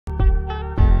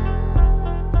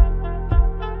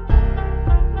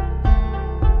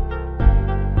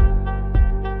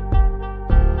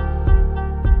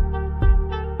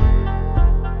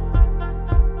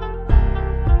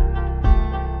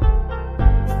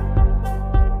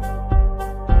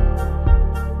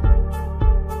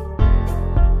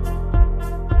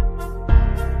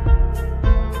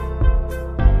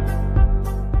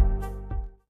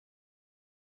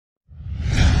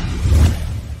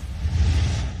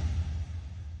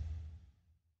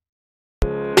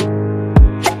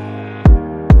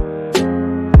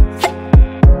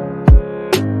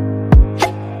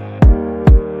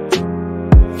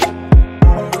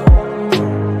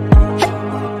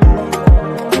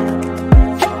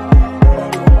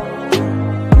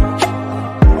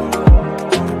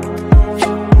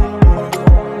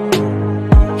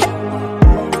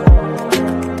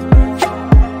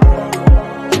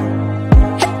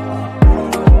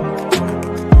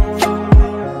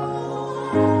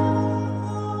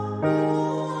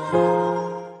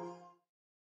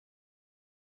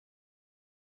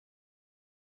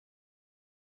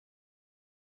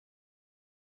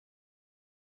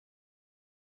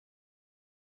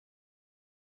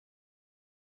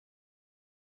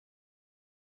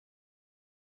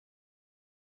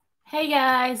Hey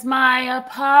guys, my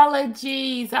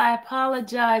apologies. I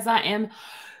apologize. I am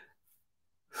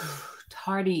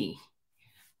tardy.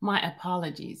 My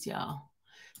apologies, y'all.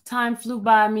 Time flew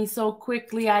by me so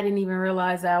quickly. I didn't even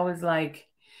realize I was like,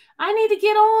 I need to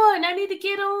get on. I need to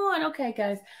get on. Okay,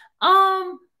 guys.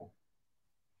 I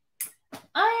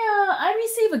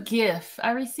receive a gift.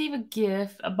 I receive a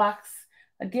gift, a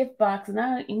gift box, and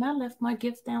I left my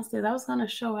gifts downstairs. I was gonna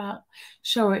show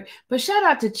it. But shout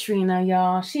out to Trina,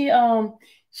 y'all. She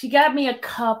got me a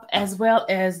cup as well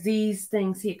as these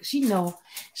things here. She knows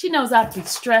I be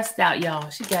stressed out, y'all.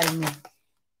 She got me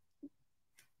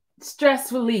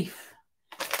stress relief.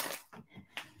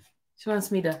 She wants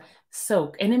me to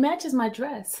soak, and it matches my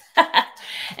dress.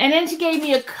 And then she gave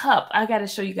me a cup. I gotta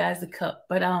show you guys the cup,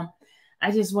 but I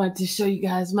just wanted to show you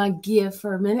guys my gift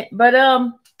for a minute. But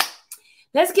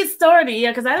let's get started, yeah,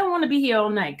 because I don't want to be here all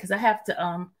night because I have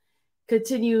to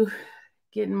continue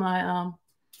getting my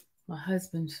my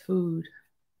husband's food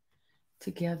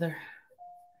together.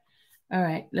 All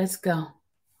right, let's go.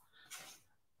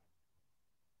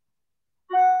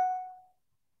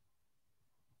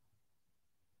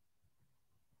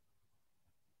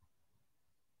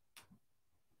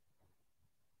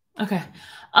 Okay.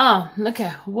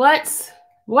 Okay. What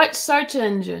search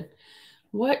engine?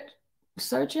 What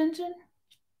search engine?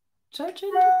 Search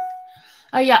engine?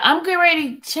 Oh yeah, I'm getting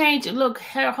ready to change. Look,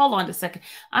 here, hold on a second.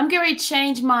 I'm getting ready to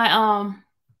change my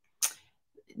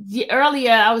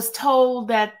earlier I was told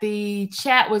that the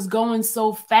chat was going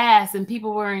so fast and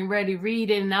people weren't ready to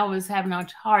read it, and I was having a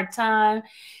hard time.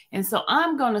 And so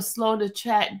I'm going to slow the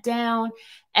chat down,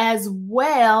 as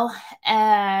well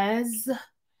as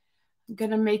I'm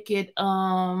going to make it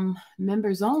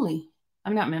members only.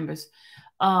 I'm not members,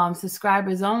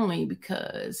 subscribers only,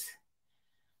 because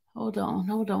hold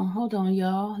on,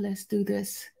 y'all. Let's do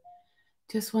this.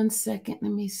 Just 1 second.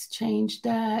 Let me change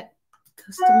that.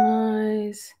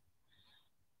 Customize.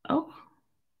 Oh.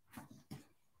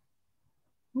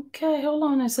 Okay, hold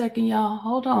on a second, y'all.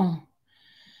 Hold on.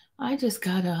 I just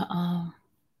gotta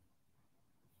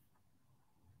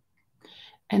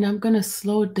and I'm gonna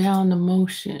slow down the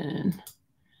motion.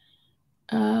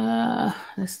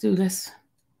 Let's do this.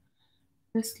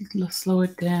 Let's slow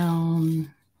it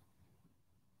down.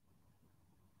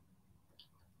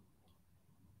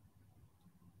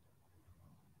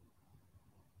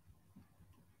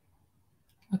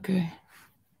 Okay.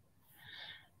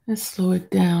 Let's slow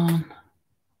it down.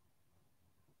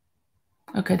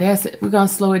 Okay, that's it. We're gonna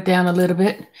slow it down a little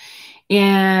bit.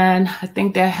 And I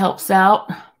think that helps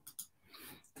out.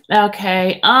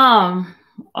 Okay.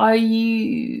 Are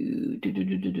you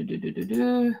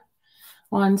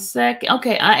 1 second?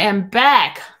 Okay, I am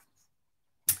back.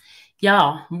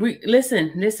 Y'all,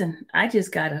 listen. I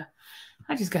just got a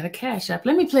Cash App.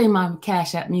 Let me play my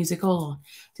Cash App music. Hold on.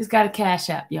 Just got a Cash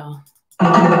App, y'all.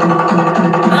 Money,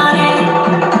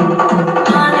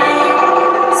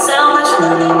 so much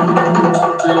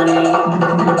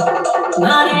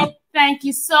money. Thank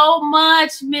you so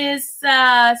much, Miss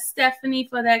Stephanie,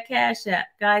 for that Cash App.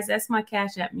 Guys, that's my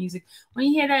Cash App music. When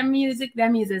you hear that music,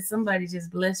 that means that somebody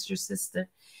just blessed your sister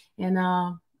and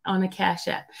on a Cash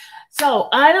App. So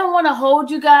I don't want to hold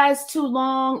you guys too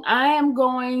long. I am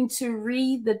going to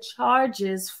read the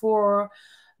charges for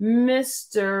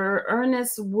Mr.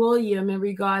 Ernest William in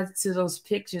regards to those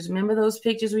pictures. Remember those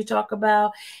pictures we talk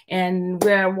about, and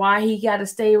why he got to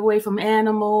stay away from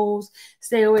animals,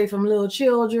 stay away from little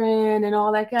children and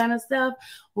all that kind of stuff?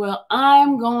 Well,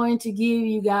 I'm going to give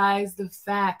you guys the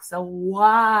facts of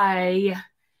why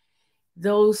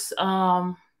those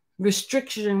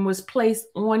restriction was placed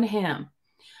on him.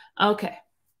 Okay.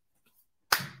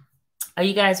 Are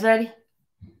you guys ready?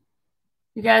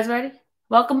 You guys ready?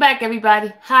 Welcome back,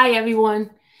 everybody. Hi, everyone.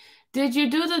 Did you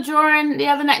do the drawing the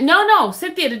other night? No,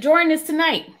 Cynthia, the drawing is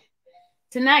tonight.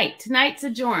 Tonight's the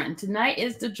drawing. Tonight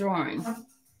is the drawing.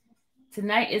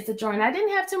 I didn't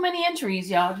have too many entries,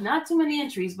 y'all. Not too many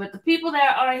entries, but the people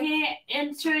that are here,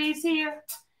 entries here,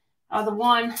 are the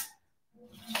one.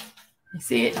 You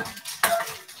see it?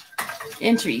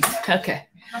 Entries. Okay.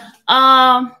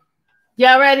 Y'all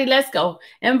ready? Let's go.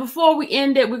 And before we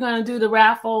end it, we're gonna do the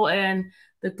raffle, and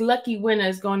the lucky winner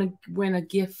is going to win a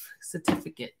gift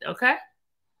certificate. Okay.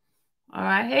 All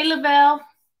right. Hey, Lavelle.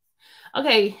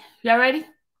 Okay. Y'all ready?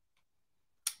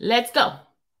 Let's go.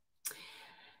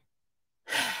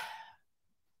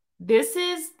 This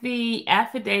is the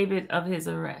affidavit of his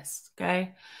arrest.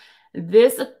 Okay.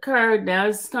 This occurred. Now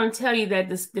it's going to tell you that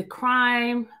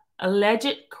the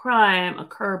alleged crime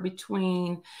occurred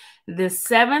between the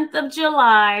 7th of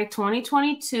July,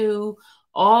 2022,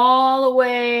 all the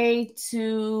way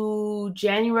to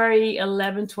January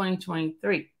 11,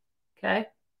 2023. Okay.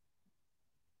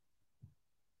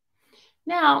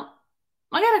 Now,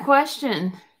 I got a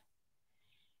question.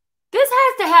 This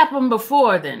has to happen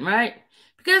before then, right?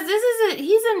 Because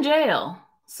he's in jail.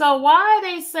 So why are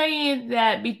they saying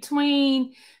that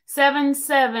between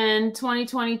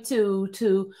 7/7/2022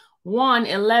 to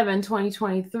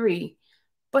 1/11/2023,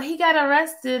 but he got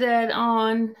arrested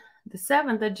on the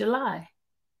 7th of July?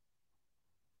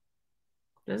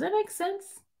 Does that make sense?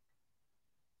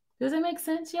 Does it make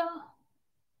sense, y'all?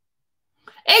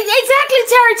 Exactly,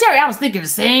 Terry. I was thinking the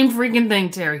same freaking thing,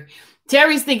 Terry.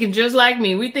 Terry's thinking just like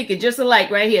me. We thinking just alike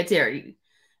right here, Terry.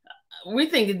 We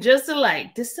thinking just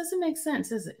alike. This doesn't make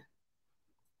sense, is it?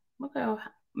 Okay,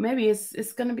 maybe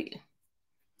it's gonna be.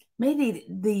 Maybe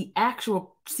the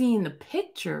actual seeing the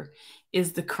picture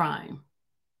is the crime.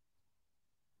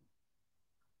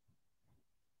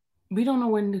 We don't know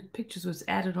when the pictures was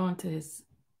added onto his.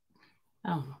 I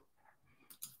don't know.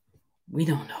 We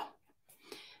don't know.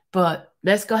 But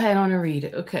let's go ahead on and read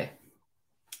it. Okay.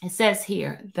 It says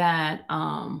here that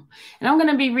and I'm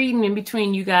going to be reading in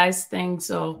between you guys things.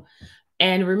 So,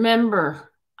 and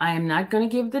remember, I am not going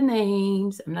to give the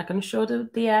names. I'm not going to show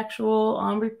the actual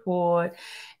report.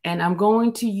 And I'm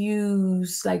going to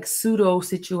use like pseudo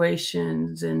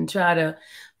situations and try to,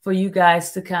 for you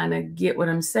guys to kind of get what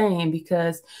I'm saying,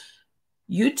 because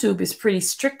YouTube is pretty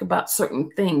strict about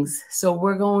certain things. So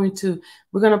we're going to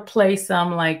play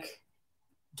some like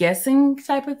guessing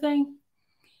type of thing.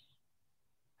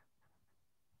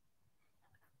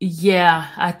 Yeah,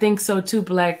 I think so too,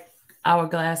 Black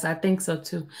Hourglass. I think so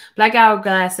too. Black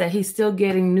Hourglass said he's still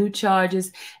getting new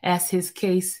charges as his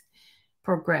case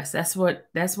progressed. That's what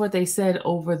they said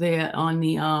over there on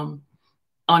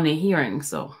the hearing.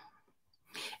 So,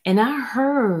 and I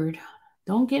heard,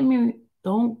 don't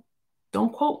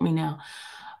quote me now.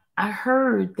 I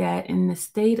heard that in the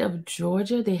state of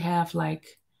Georgia, they have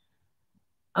like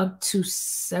up to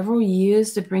several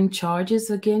years to bring charges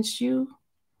against you.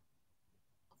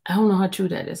 I don't know how true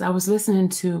that is. I was listening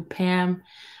to Pam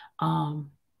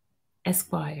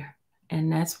Esquire,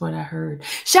 and that's what I heard.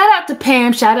 Shout out to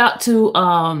Pam. Shout out to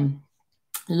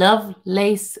Love.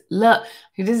 This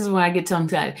is when I get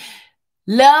tongue-tied.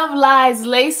 Love Lies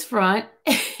Lace Front.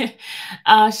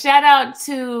 Shout out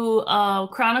to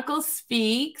Chronicle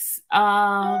Speaks.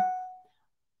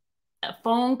 A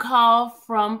phone call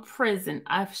from prison.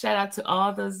 I shout out to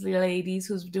all those ladies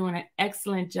who's doing an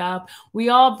excellent job. We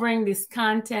all bringing this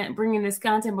content, but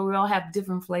we all have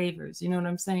different flavors. You know what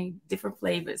I'm saying? Different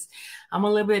flavors. I'm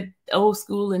a little bit old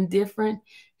school and different.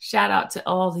 Shout out to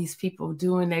all these people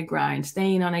doing their grind,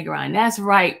 staying on their grind. That's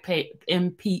right,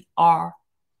 MAPR.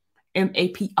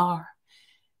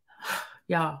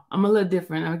 Y'all, I'm a little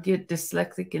different. I get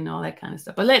dyslexic and all that kind of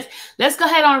stuff. But let's go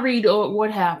ahead and read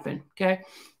what happened, okay?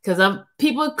 Because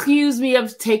people accuse me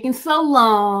of taking so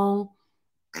long.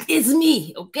 It's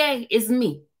me, okay? It's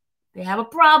me. They have a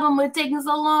problem with taking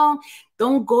so long.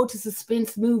 Don't go to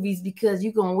suspense movies because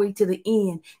you're going to wait till the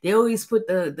end. They always put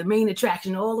the main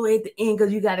attraction all the way at the end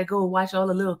because you got to go watch all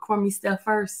the little crummy stuff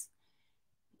first.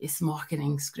 It's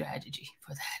marketing strategy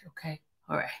for that, okay?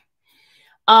 All right.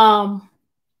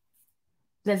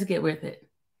 Let's get with it.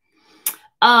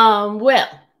 Well,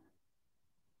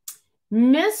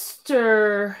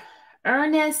 Mr.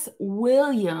 Ernest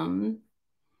Williams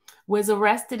was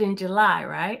arrested in July,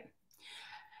 right?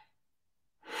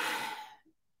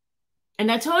 And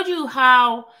I told you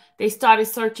how they started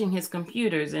searching his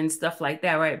computers and stuff like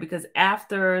that, right? Because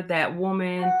after that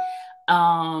woman,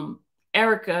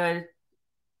 Erica,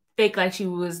 faked like she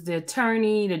was the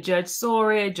attorney, the judge saw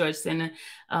it, judge sent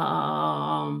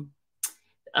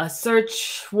a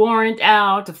search warrant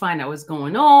out to find out what's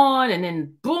going on. And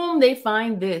then boom, they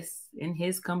find this in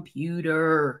his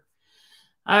computer.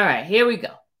 All right, here we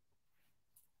go.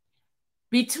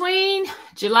 Between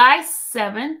July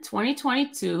 7,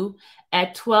 2022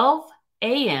 at 12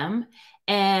 a.m.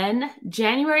 and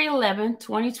January 11,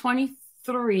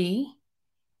 2023,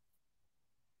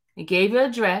 they gave you an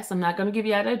address. I'm not going to give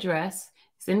you that address.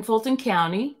 It's in Fulton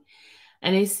County.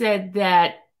 And they said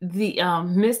that the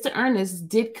Mr. Ernest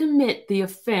did commit the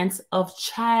offense of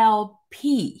child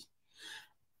P,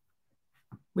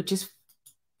 which is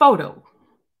photo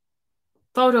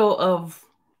of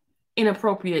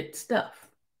inappropriate stuff,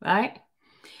 right?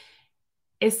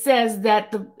 It says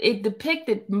that it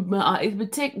depicted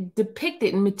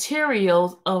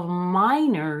materials of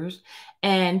minors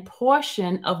and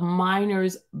portion of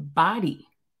minors' body,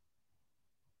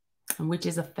 which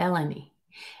is a felony.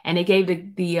 And they gave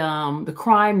the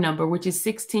crime number, which is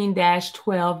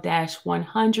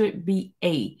 16-12-100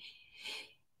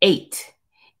 B8.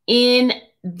 In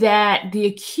that the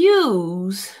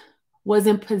accused was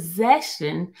in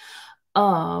possession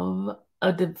of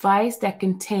a device that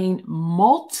contained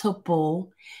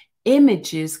multiple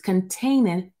images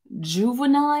containing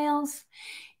juveniles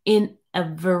in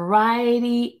a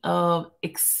variety of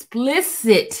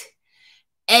explicit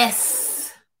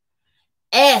S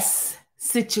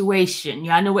situation.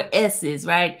 Y'all know what S is,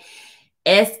 right?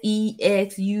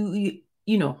 SEXU,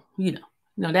 you know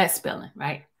that spelling,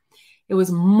 right? It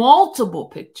was multiple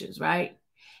pictures, right?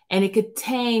 And it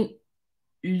contained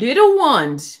little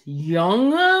ones,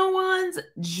 younger ones,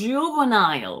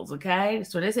 juveniles, okay?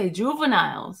 So they say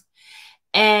juveniles.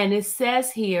 And it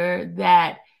says here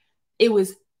that it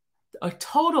was a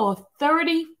total of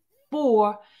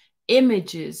 34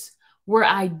 images were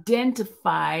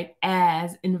identified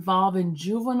as involving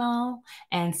juvenile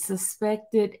and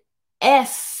suspected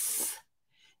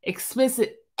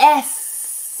explicit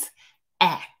S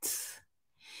acts,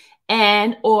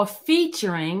 and or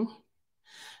featuring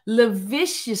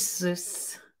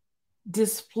lascivious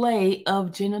display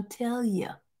of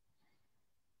genitalia.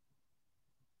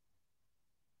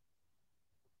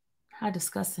 How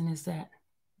disgusting is that?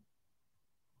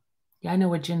 Y'all know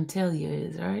what genitalia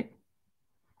is, right?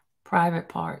 Private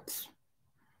parts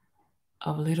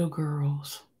of little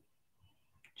girls.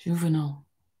 Juvenile.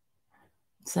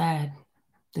 Sad.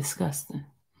 Disgusting.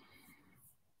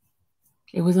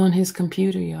 It was on his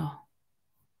computer, y'all.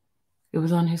 It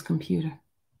was on his computer.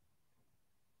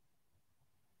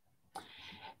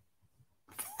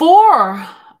 4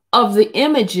 of the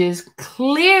images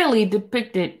clearly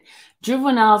depicted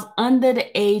juveniles under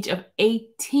the age of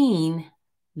 18.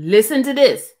 Listen to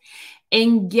this.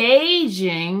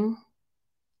 Engaging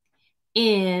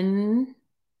in,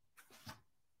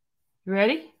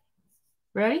 ready?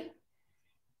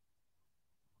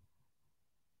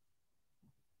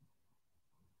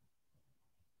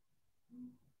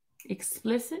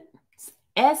 Explicit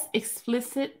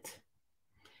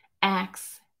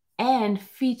acts and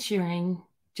featuring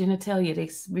genitalia. They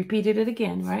repeated it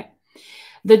again, right?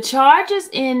 The charges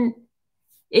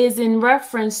is in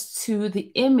reference to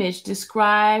the image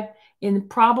described in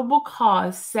probable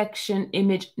cause section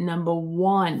image number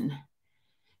 1,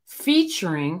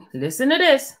 featuring, listen to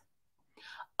this,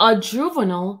 a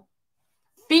juvenile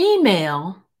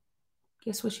female.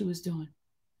 Guess what she was doing?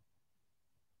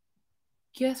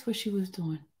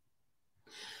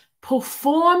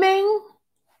 Performing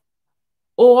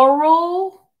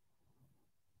oral,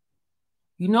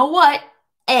 you know what?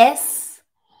 S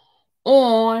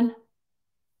on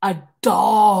a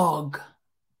dog.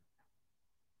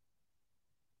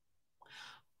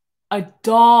 A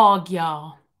dog,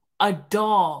 y'all. A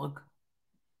dog.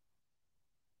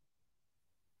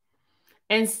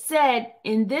 And said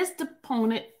in this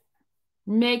deponent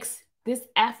makes this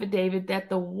affidavit that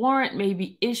the warrant may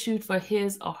be issued for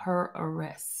his or her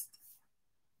arrest.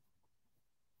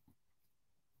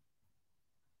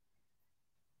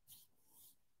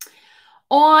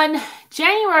 On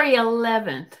January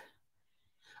 11th,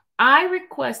 I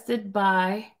requested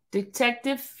by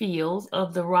Detective Fields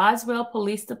of the Roswell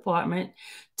Police Department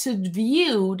to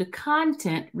view the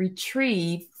content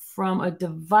retrieved from a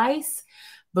device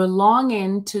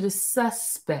belonging to the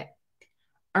suspect,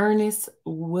 Ernest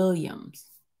Williams.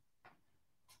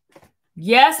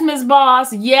 Yes, Ms.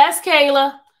 Boss. Yes,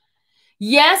 Kayla.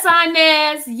 Yes,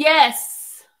 Inez.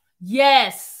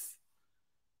 Yes.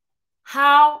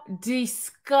 How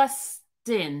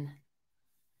disgusting.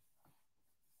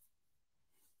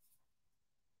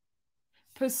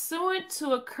 Pursuant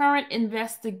to a current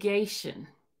investigation,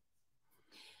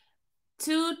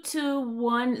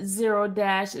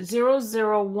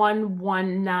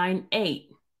 2210-001198,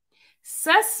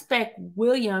 suspect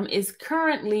William is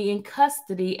currently in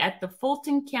custody at the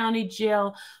Fulton County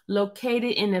Jail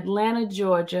located in Atlanta,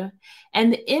 Georgia,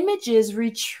 and the images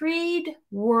retrieved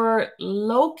were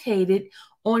located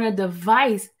on a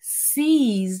device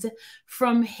seized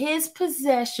from his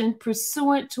possession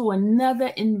pursuant to another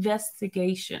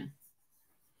investigation.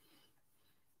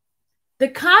 The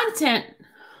content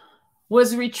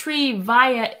was retrieved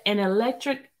via an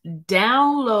electric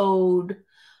download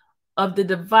of the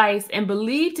device and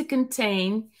believed to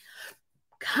contain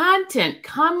content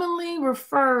commonly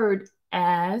referred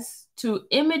as to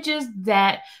images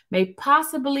that may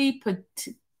possibly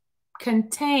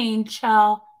contain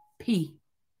child P.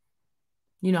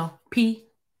 You know, P,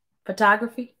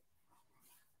 photography.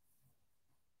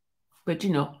 But you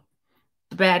know,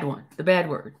 the bad one, the bad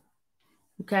word.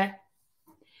 Okay?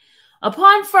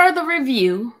 Upon further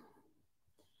review,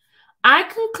 I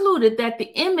concluded that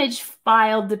the image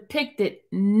file depicted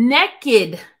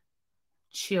naked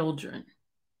children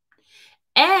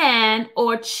and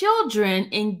or children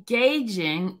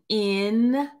engaging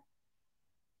in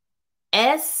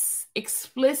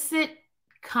explicit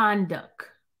conduct,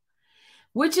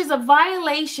 which is a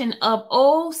violation of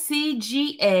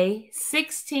OCGA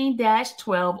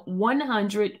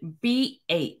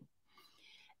 16-12-100B8.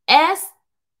 S,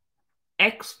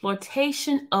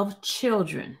 exploitation of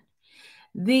children.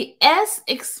 The S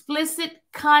explicit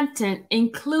content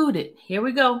included. Here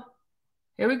we go.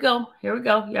 Y'all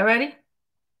ready?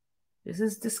 This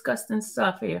is disgusting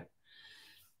stuff here.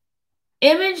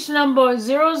 Image number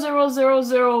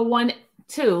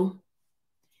 000012,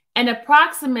 an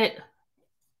approximate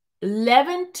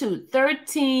 11 to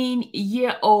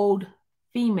 13-year-old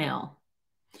female,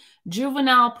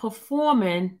 juvenile,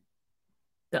 performing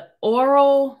the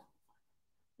oral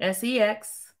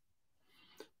sex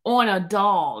on a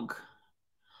dog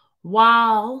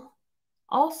while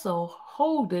also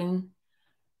holding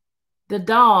the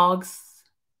dog's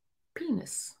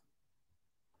penis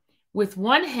with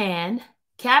one hand,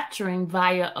 capturing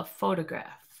via a photograph.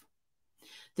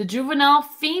 The juvenile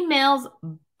female's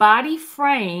body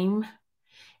frame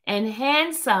and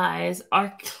hand size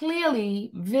are clearly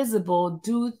visible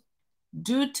due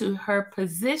to her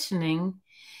positioning,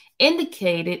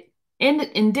 indicative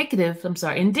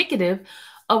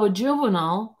of a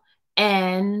juvenile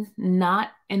and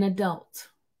not an adult.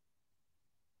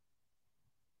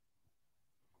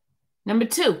 Number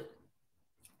 2,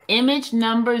 image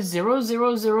number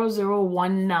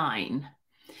 000019,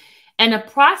 an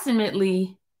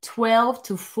approximately 12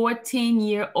 to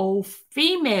 14-year-old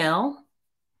female,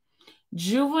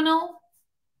 juvenile,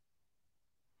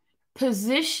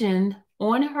 positioned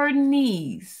on her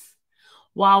knees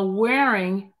while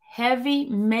wearing heavy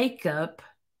makeup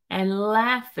and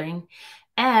laughing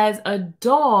as a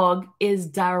dog is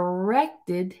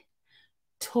directed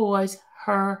towards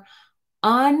her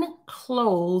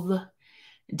unclothed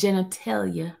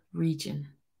genitalia region.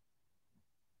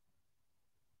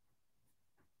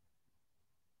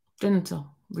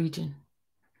 Genital region.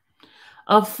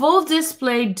 A full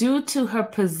display due to her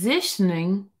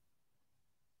positioning.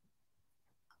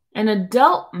 An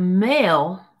adult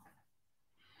male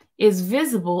is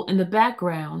visible in the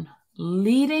background,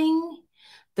 leading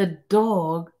the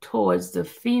dog towards the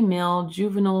female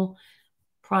juvenile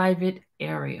private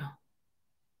area.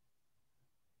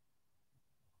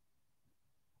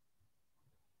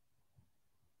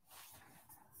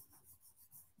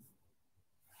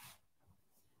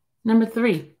 Number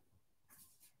 3,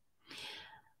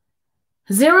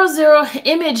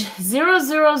 image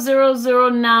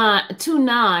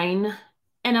 000029,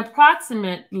 an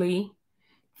approximately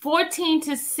 14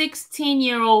 to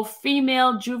 16-year-old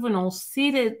female juvenile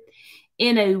seated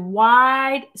in a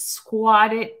wide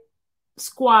squat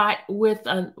with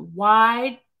a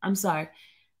wide,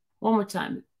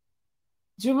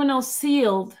 juvenile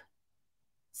seated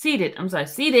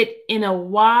in a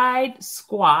wide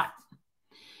squat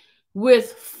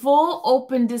with full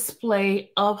open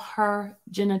display of her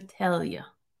genitalia.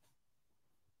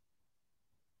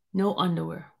 No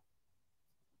underwear.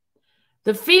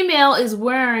 The female is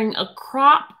wearing a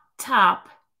crop top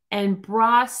and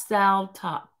bra-style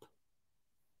top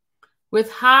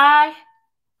with high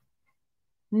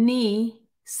knee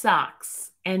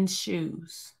socks and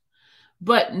shoes,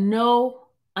 but no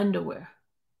underwear.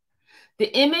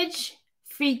 The image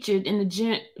featured in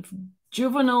the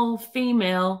juvenile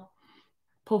female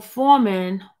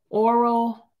performing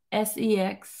oral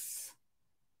sex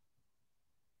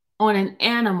on an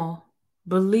animal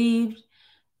believed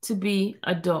to be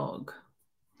a dog.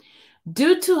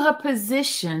 Due to her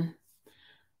position,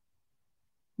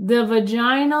 the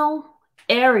vaginal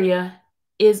area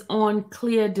is on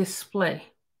clear display,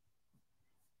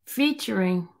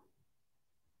 featuring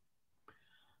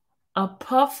a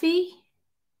puffy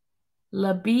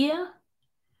labia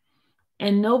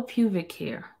and no pubic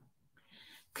hair,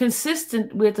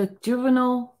 consistent with a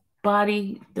juvenile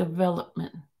body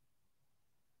development.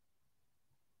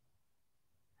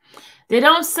 They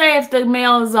don't say if the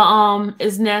male is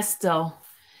Ernesto.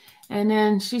 And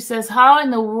then she says, how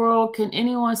in the world can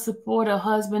anyone support a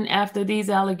husband after these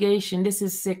allegations? This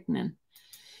is sickening.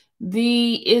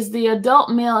 Is the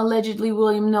adult male allegedly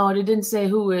William? No, they didn't say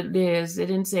who it is. They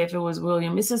didn't say if it was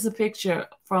William. It's just a picture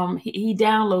from, he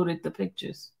downloaded the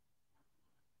pictures.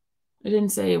 It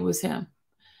didn't say it was him.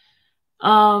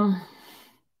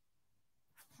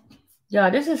 Yeah,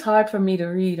 this is hard for me to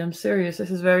read. I'm serious.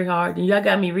 This is very hard. And y'all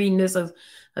got me reading this a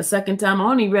second time. I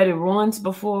only read it once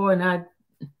before, and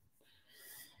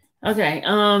okay.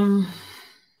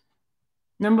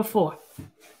 Number 4.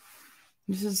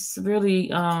 This is really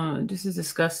this is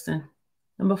disgusting.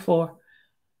 Number 4.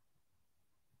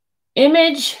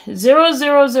 Image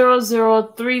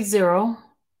 000030.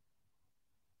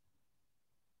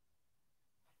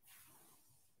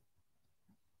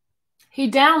 He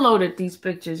downloaded these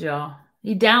pictures, y'all.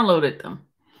 He downloaded them.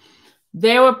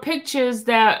 There were pictures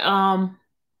that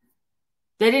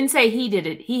they didn't say he did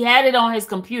it. He had it on his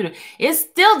computer. It's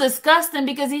still disgusting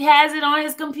because he has it on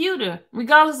his computer.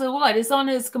 Regardless of what, it's on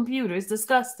his computer. It's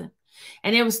disgusting.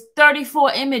 And there was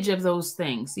 34 images of those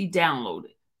things he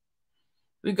downloaded.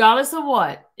 Regardless of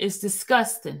what, it's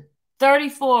disgusting.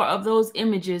 34 of those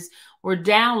images were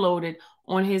downloaded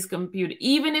on his computer.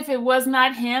 Even if it was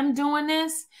not him doing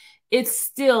this, it's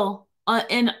still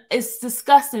and it's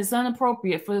disgusting. It's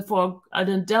inappropriate for an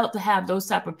adult to have those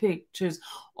type of pictures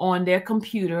on their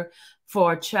computer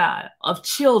for a child, of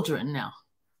children now.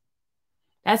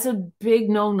 That's a big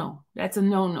no-no. That's a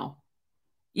no-no.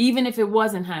 Even if it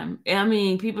wasn't him. I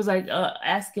mean, people's like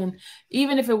asking,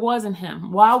 even if it wasn't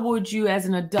him, why would you as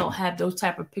an adult have those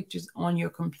type of pictures on your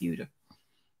computer?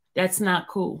 That's not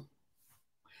cool.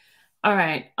 All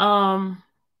right.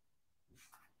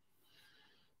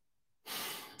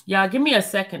 Y'all, give me a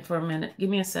second for a minute. Give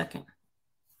me a second.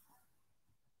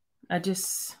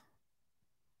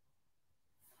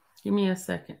 Give me a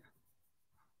second.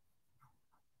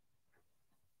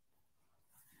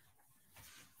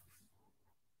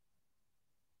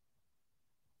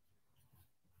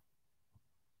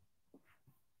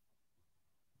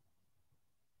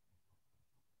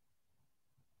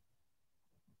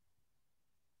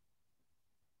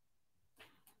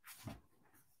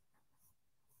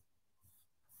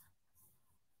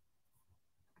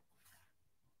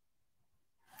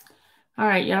 All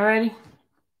right, y'all ready?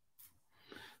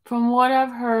 From what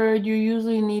I've heard, you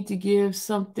usually need to give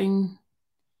something.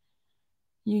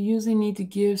 You usually need to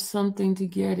give something to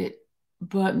get it,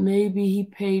 but maybe he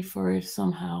paid for it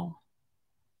somehow.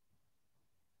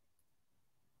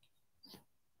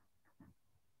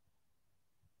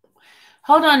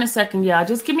 Hold on a second, y'all.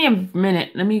 Just give me a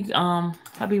minute. Let me, I'll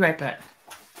be right back.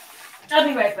 I'll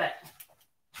be right back.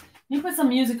 Let me put some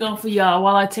music on for y'all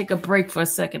while I take a break for a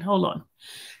second. Hold on.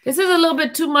 This is a little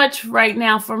bit too much right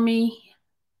now for me.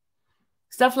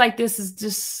 Stuff like this is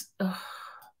just,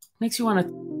 makes you want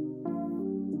to.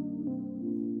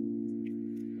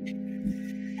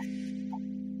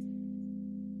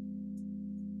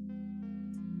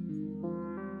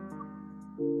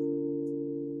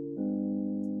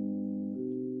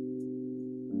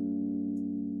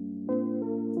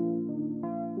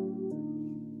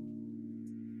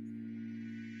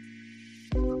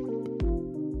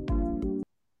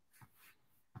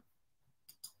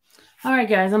 All right,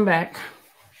 guys, I'm back.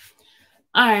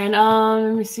 All right,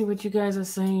 let me see what you guys are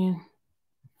saying.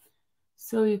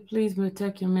 Sylvia, please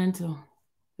protect your mental.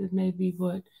 It may be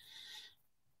what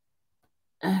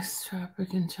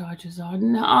extravagant charges are.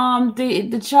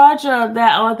 The charge of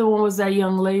that other one was that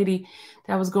young lady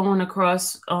that was going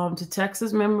across to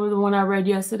Texas. Remember the one I read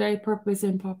yesterday, Purpose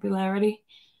and Popularity?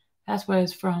 That's where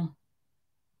it's from.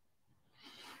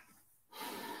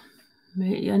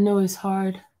 I know it's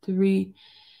hard to read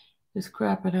this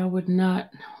crap, and I would not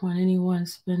want anyone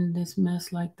spend this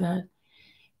mess like that.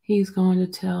 He's going to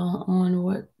tell on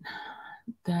what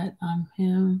that I'm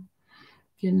him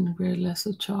getting a great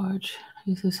lesser charge.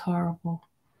 This is horrible.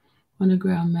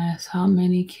 Underground mass. How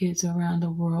many kids around the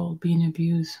world being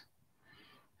abused?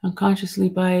 Unconsciously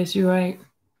biased. You're right.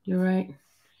 You're right.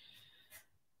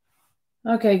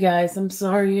 Okay, guys. I'm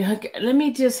sorry. Okay, let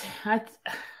me just. All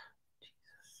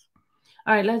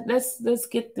right. Let's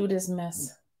get through this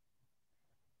mess.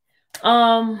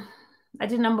 I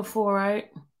did number 4,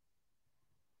 right?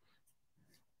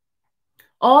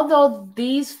 Although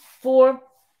these 4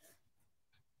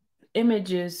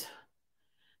 images,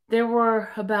 there were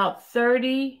about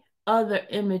 30 other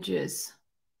images.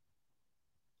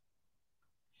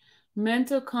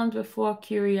 Mental comes before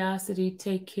curiosity.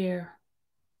 Take care.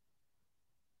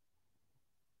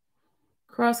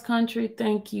 Cross country,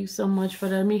 thank you so much for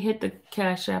that. Let me hit the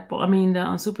Cash App.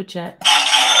 The Super Chat.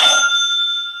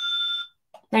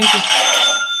 Thank you.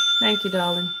 Thank you,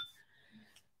 darling.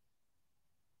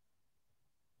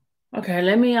 Okay,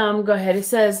 let me go ahead. It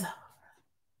says,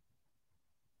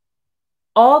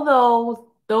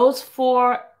 although those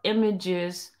 4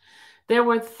 images, there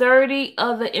were 30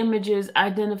 other images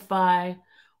identified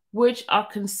which are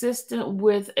consistent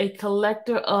with a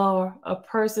collector or a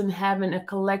person having a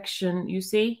collection. You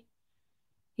see?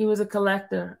 He was a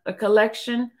collector. A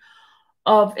collection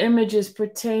of images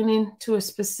pertaining to a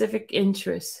specific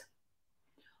interest.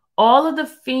 All of the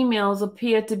females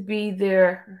appear to be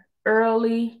their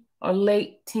early or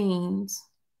late teens.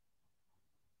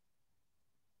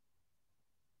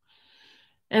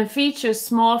 and features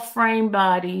small frame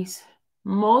bodies.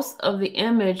 Most of the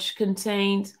image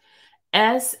contains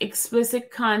as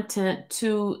explicit content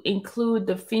to include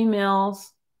the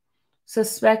females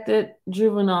suspected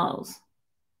juveniles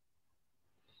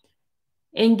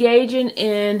engaging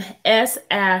in S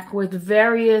act with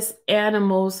various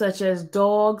animals such as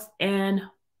dogs and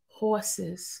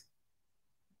horses.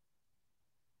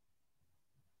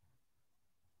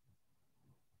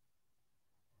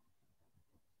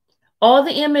 All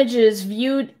the images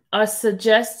viewed are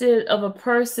suggestive of a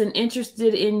person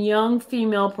interested in young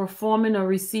female performing or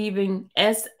receiving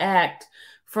S act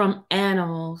from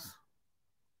animals.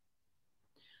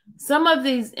 Some of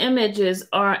these images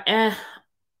are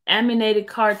animated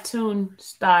cartoon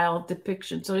style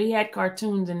depiction. So he had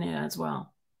cartoons in there as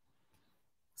well.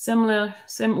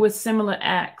 With similar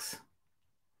acts.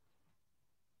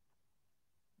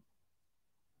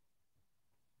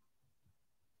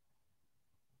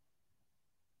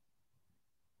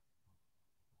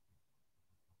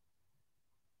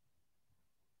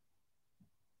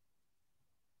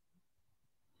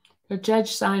 The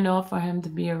judge signed off for him to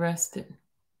be arrested.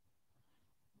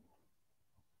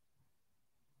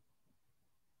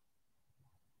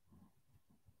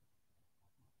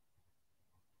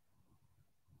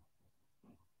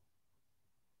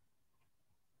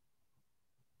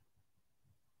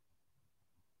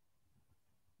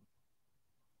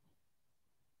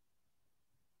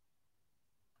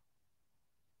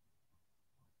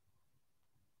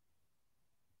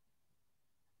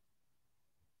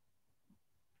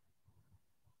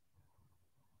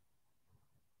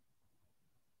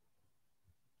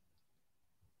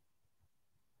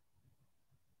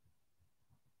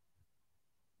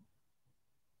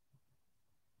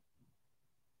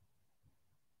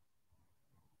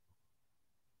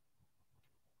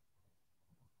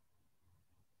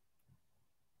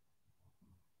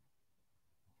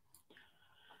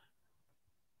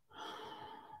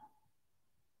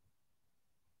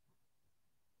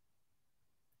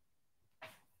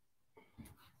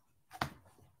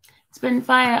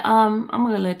 Spitfire, I'm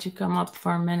gonna let you come up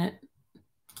for a minute.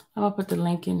 I'm gonna put the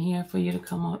link in here for you to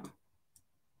come up.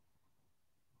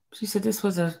 She said this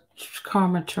was a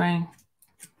karma train.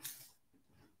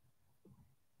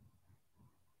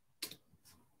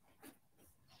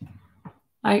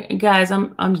 Guys,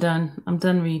 I'm done. I'm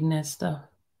done reading that stuff.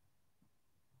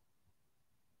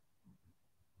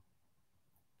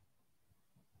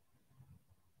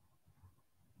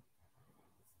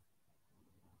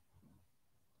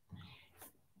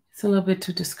 It's a little bit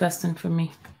too disgusting for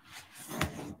me.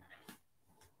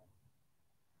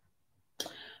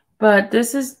 But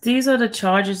these are the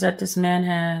charges that this man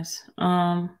has.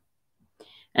 And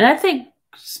I think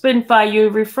Spitfire, you're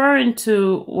referring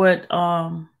to what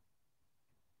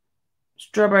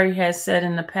Strawberry has said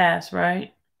in the past,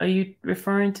 right? Are you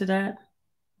referring to that?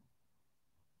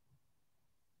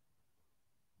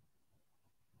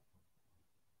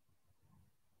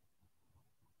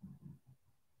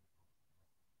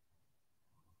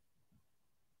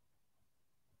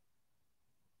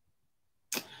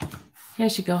 Here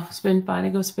she go. Spitfire.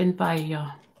 There goes Spitfire,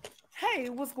 y'all. Hey,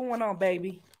 what's going on,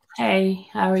 baby? Hey,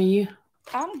 how are you?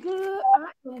 I'm good.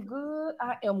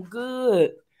 I am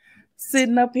good.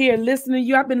 Sitting up here listening to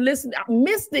you. I've been listening. I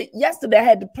missed it yesterday. I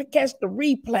had to catch the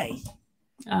replay.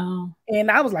 Oh. And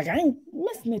I was like, I ain't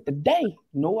missing it today.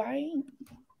 No, I ain't.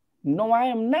 No, I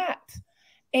am not.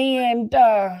 And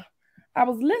I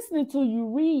was listening to you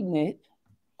reading it.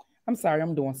 I'm sorry,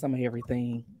 I'm doing some of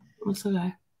everything. What's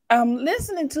okay? I'm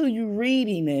listening to you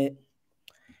reading it,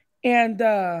 and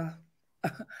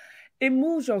it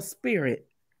moves your spirit.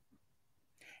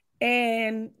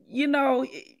 And, you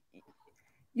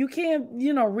can't,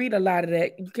 read a lot of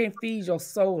that. You can't feed your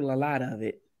soul a lot of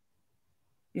it.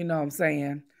 You know what I'm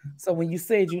saying? So when you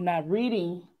said you're not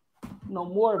reading no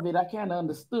more of it, I kind of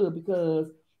understood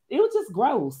because it was just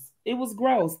gross. It was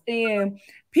gross. And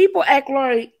people act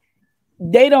like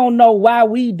they don't know why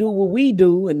we do what we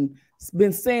do and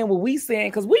been saying what we saying,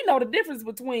 because we know the difference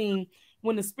between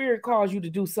when the spirit calls you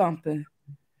to do something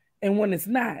and when it's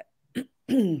not.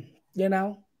 We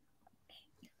know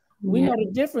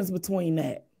the difference between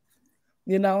that.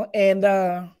 And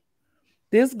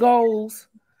this goes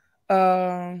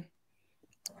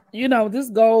this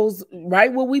goes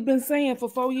right what we've been saying for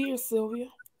 4 years, Sylvia.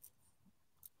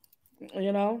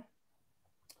 And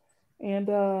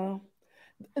do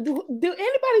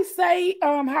anybody say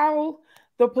how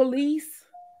the police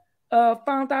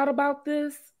found out about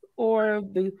this, or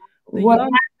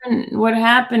what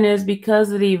happened is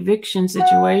because of the eviction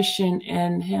situation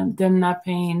and them not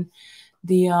paying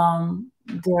the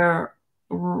their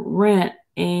rent,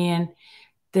 and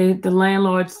the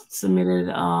landlord submitted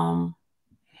some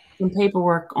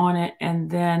paperwork on it, and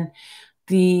then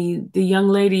the young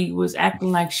lady was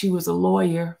acting like she was a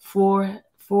lawyer for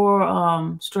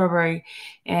Strawberry,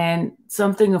 and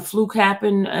a fluke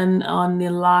happened and on the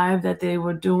live that they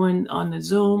were doing on the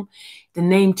Zoom, the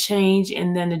name changed,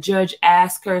 and then the judge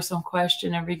asked her some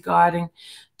question regarding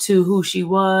to who she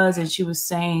was, and she was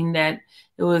saying that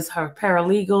it was her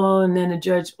paralegal, and then the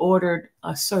judge ordered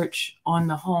a search on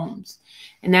the homes.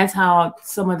 And that's how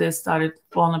some of this started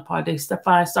falling apart. They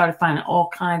started finding all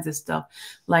kinds of stuff,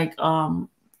 like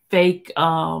fake,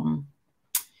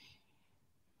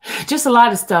 just a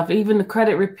lot of stuff, even the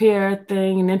credit repair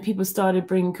thing. And then people started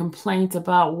bringing complaints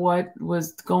about what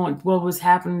was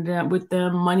happening with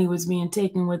them. Money was being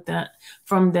taken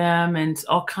from them, and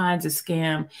all kinds of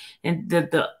scam. And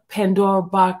the Pandora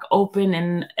box opened,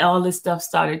 and all this stuff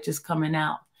started just coming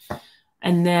out.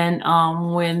 And then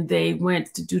when they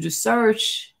went to do the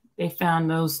search, they found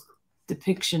those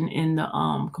depiction in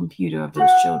the computer of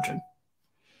those children.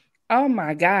 Oh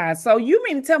my God. So you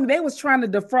mean to tell me they was trying to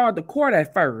defraud the court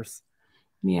at first?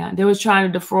 Yeah, they was trying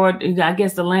to defraud, I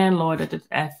guess, the landlord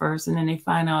at first, and then they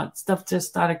find out stuff just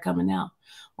started coming out,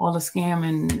 all the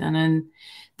scamming, and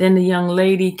then the young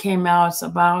lady came out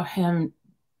about him,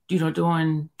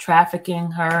 doing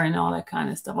trafficking her and all that kind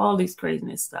of stuff. All these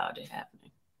craziness started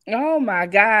happening. Oh my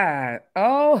God.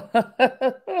 Oh.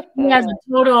 He has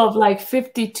a total of like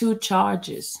 52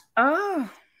 charges. Oh.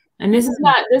 And this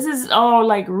is all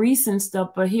like recent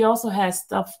stuff, but he also has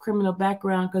criminal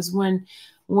background, because when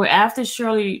after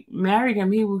Shirley married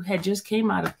him, he had just came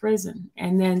out of prison.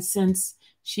 And then since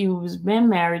she was been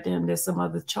married to him, there's some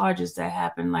other charges that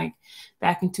happened, like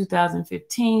back in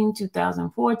 2015,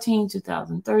 2014,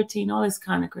 2013, all this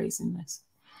kind of craziness.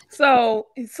 So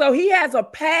he has a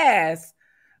past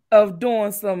of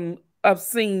doing some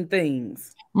obscene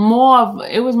things.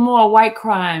 It was more white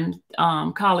crimes,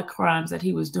 collar crimes that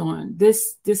he was doing.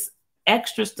 This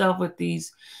extra stuff with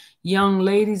these young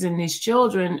ladies and these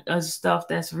children is stuff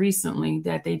that's recently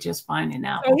that they just finding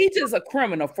out. So he's just a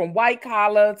criminal, from white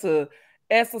collar to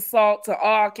assault to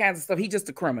all kinds of stuff. He's just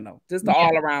a criminal, just an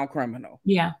all around criminal.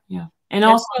 Yeah, yeah. And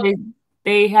also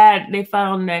they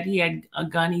found that he had a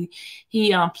gun.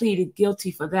 He pleaded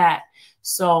guilty for that.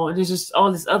 So there's just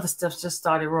all this other stuff just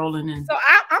started rolling in. So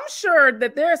I'm sure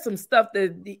that there's some stuff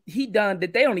that he done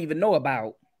that they don't even know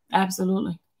about.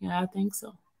 Absolutely. Yeah, I think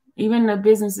so. Even the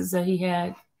businesses that he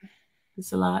had,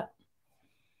 it's a lot.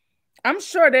 I'm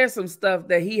sure there's some stuff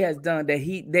that he has done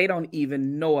that they don't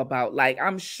even know about. Like,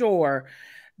 I'm sure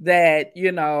that,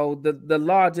 the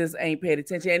law just ain't paid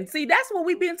attention. And see, that's what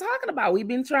we've been talking about. We've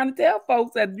been trying to tell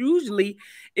folks that usually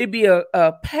it'd be a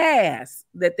past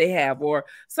that they have, or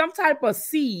some type of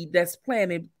seed that's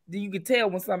planted. You can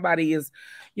tell when somebody is,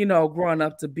 growing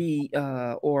up to be,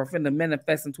 or finna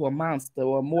manifest into a monster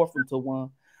or morph into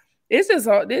one.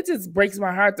 It just breaks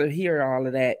my heart to hear all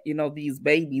of that. These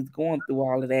babies going through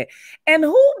all of that. And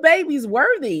who babies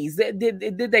were these?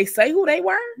 Did they say who they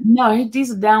were? No,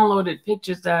 these are downloaded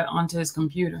pictures that onto his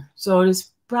computer. So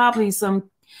it's probably some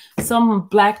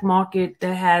black market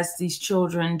that has these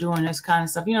children doing this kind of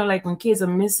stuff. Like when kids are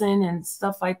missing and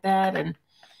stuff like that. And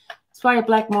it's probably a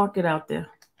black market out there.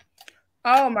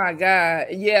 Oh my God.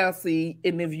 Yeah, see,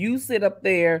 and if you sit up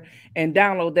there and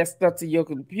download that stuff to your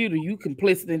computer, you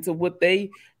complicit into what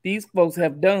these folks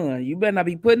have done. You better not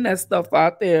be putting that stuff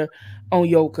out there on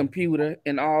your computer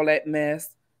and all that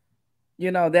mess.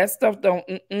 That stuff don't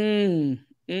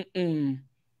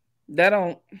that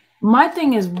don't. My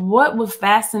thing is, what would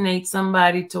fascinate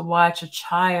somebody to watch a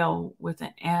child with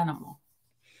an animal?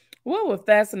 What would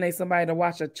fascinate somebody to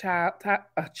watch a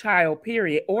child,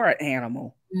 period, or an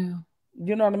animal? Yeah.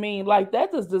 You know what I mean? Like,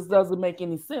 that just doesn't make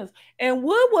any sense. And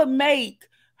what would make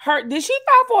her? Did she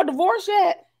file for a divorce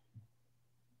yet?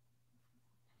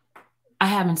 I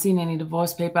haven't seen any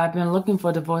divorce paper. I've been looking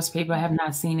for divorce paper. I have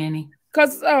not seen any.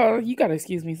 Because you gotta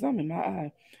excuse me, something in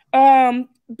my eye.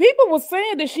 People were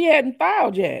saying that she hadn't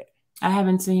filed yet. I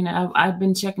haven't seen it. I've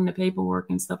been checking the paperwork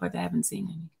and stuff like that. I haven't seen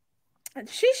any.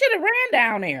 She should have ran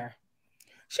down there.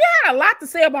 She had a lot to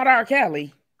say about R.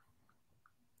 Kelly.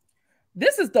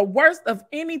 This is the worst of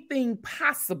anything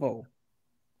possible.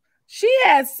 She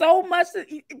has so much.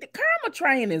 The karma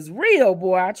train is real,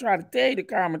 boy. I try to tell you the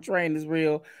karma train is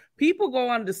real. People go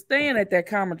understand that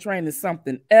karma train is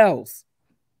something else.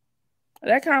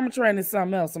 That karma train is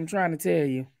something else. I'm trying to tell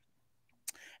you.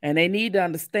 And they need to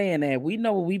understand that. We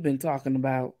know what we've been talking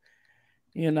about.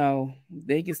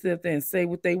 They can sit there and say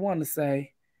what they want to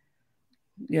say.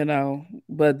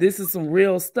 But this is some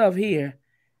real stuff here.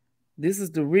 This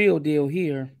is the real deal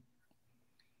here.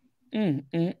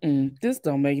 This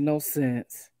don't make no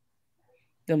sense.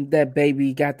 That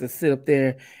baby got to sit up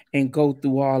there and go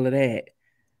through all of that,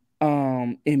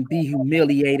 and be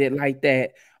humiliated like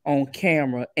that on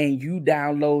camera, and you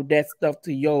download that stuff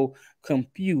to your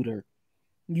computer.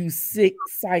 You sick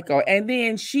psycho. And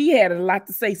then she had a lot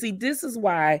to say. See, this is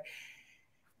why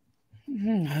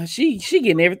she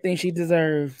getting everything she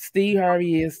deserves. Steve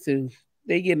Harvey is too.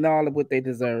 They getting all of what they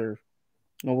deserve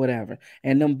or whatever.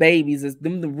 And them babies is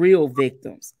them the real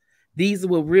victims. These are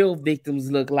what real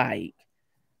victims look like.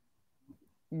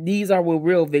 These are what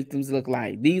real victims look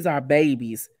like. These are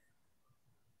babies.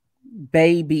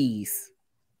 Babies.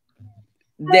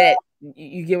 That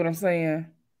you get what I'm saying?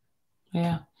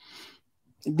 Yeah.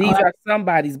 These are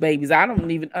somebody's babies. I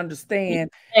don't even understand.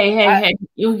 Hey.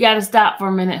 You got to stop for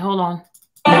a minute. Hold on.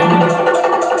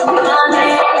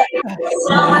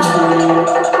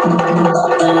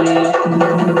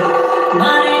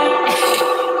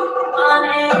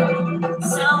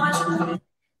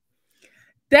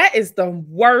 That is the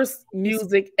worst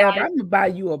music ever. I'm gonna buy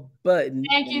you a button.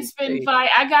 Thank you, Spitfire.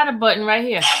 I got a button right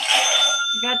here.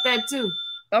 I got that too.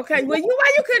 Okay, well,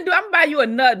 why you couldn't do? I'm gonna buy you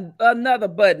another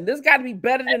button. This got to be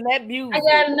better than that music. I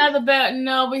got another button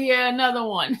over here. Another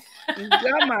one.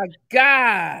 Oh my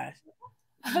gosh!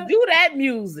 Do that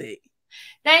music.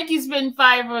 Thank you,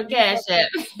 Spitfire, for a cash app.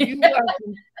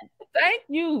 Thank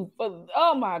you for.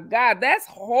 Oh my God, that's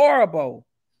horrible.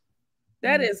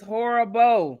 That is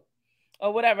horrible.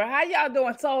 Or whatever. How y'all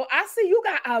doing? So I see you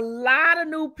got a lot of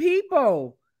new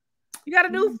people. You got a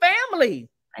new family.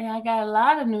 I got a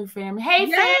lot of new family. Hey,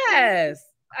 yes, family.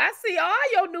 I see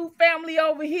all your new family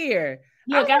over here.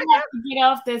 Look, I have to get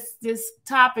off this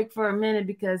topic for a minute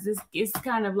because it's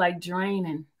kind of like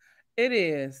draining. It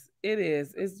is.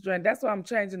 It's draining. That's why I'm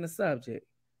changing the subject.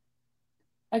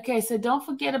 Okay, so don't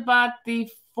forget about the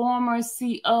former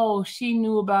CO. She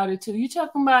knew about it too. You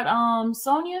talking about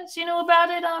Sonia? She knew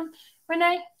about it,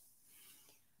 Renee?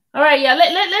 All right, yeah.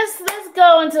 Let's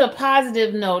go into a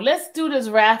positive note. Let's do this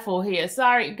raffle here.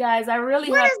 Sorry, guys. I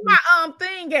really Where's my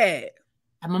thing at?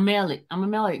 I'm gonna mail it.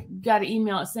 You gotta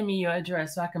email it, send me your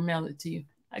address so I can mail it to you.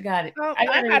 I got it. I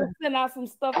gotta send out some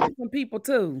stuff to some people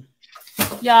too.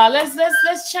 Y'all,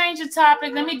 let's change the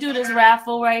topic. Let me do this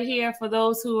raffle right here for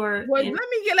those who are. Well, let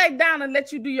me get laid down and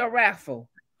let you do your raffle.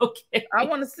 Okay. I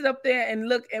want to sit up there and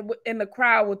look in the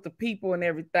crowd with the people and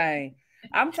everything.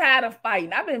 I'm tired of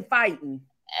fighting. I've been fighting.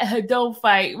 Don't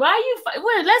fight. Why you fight?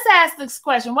 Well, let's ask this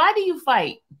question. Why do you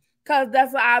fight? Because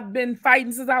that's what I've been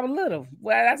fighting since I was little.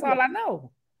 Well, that's all I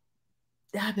know.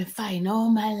 I've been fighting all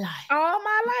my life. All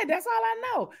my life. That's all I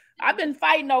know. I've been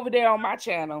fighting over there on my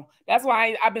channel. That's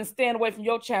why I've been staying away from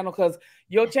your channel, because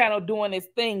your channel doing its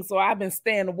thing. So I've been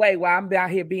staying away while I'm out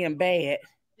here being bad.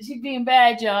 She being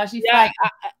bad, y'all. She fighting.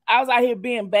 I was out here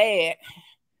being bad.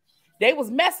 They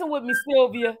was messing with me,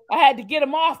 Sylvia. I had to get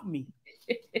them off me.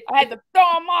 I had to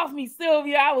throw them off me,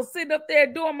 Sylvia. I was sitting up there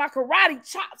doing my karate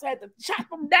chops. I had to chop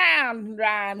them down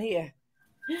around here.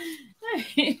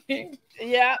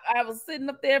 Yeah, I was sitting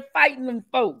up there fighting them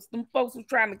folks. Them folks were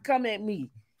trying to come at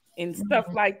me and stuff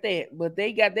like that. But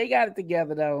they got it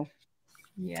together though.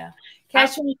 Yeah.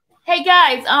 Hey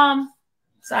guys,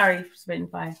 sorry for spitting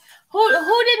fire.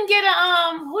 Who didn't get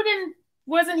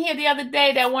wasn't here the other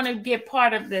day that want to get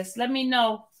part of this? Let me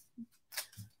know.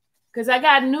 Because I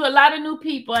got a lot of new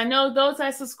people. I know those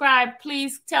that subscribe,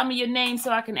 please tell me your name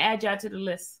so I can add y'all to the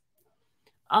list.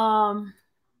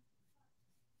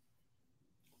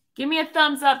 Give me a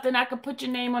thumbs up, then I can put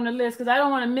your name on the list, because I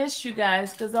don't want to miss you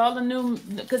guys. Because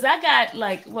because I got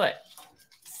like what,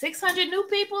 600 new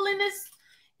people in this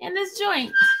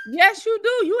joint. Yes, you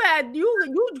do. You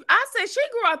I said she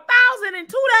grew 1,000 in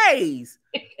 2 days.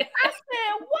 I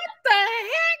said, what the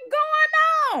heck going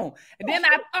on? And then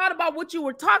I thought about what you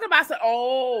were talking about. I said,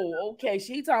 oh, okay.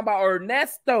 She talking about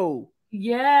Ernesto.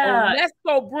 Yeah.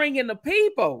 Ernesto bringing the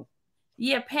people.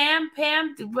 Yeah, Pam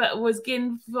was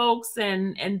getting folks,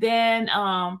 and then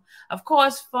of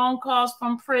course phone calls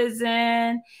from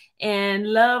prison, and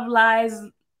Love Lies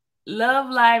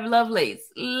Lovelace.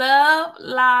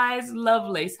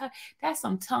 That's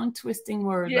some tongue twisting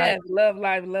word. Yeah, right? Love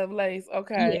Live Lovelace.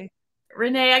 Okay. Yeah.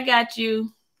 Renee, I got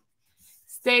you.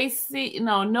 Stacy,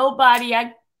 no, nobody.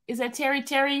 Is that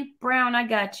Terry Brown? I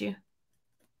got you.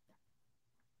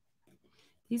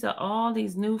 These are all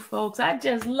these new folks. I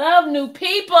just love new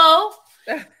people.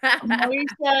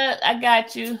 Monisha, I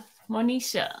got you.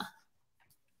 Monisha.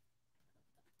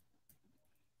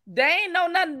 They ain't know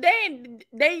nothing.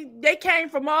 They came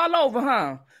from all over,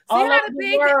 huh? See all how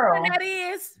big the internet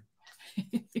is?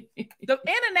 The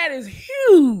internet is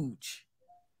huge.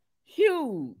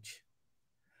 Huge.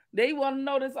 They want to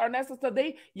know this Ernesto stuff.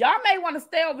 Y'all may want to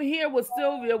stay over here with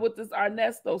Sylvia with this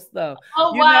Ernesto stuff.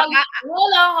 Oh, wow.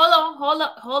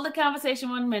 Hold the conversation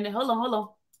 1 minute. Hold on.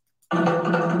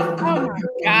 Oh my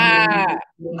God.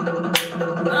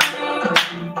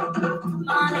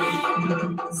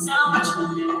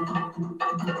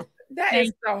 That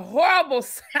is a horrible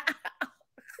sound.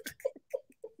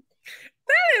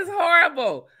 That is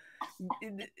horrible.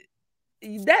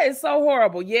 That is so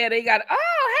horrible. Yeah, they got.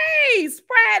 Oh, hey,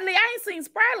 Spradley. I ain't seen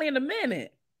Spradley in a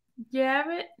minute. You have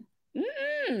it?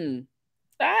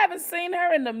 I haven't seen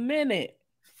her in a minute.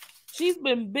 She's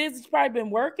been busy. She's probably been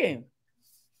working,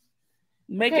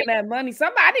 making that money.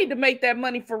 Somebody need to make that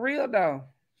money for real, though.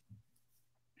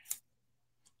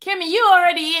 Kimmy, you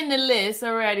already in the list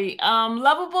already.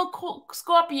 Lovable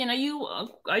Scorpion.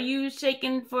 Are you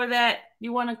shaking for that?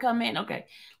 You want to come in? Okay.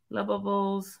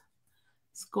 Lovables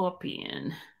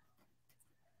Scorpion.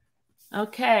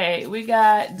 Okay, we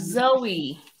got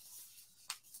Zoe.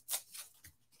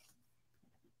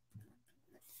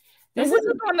 What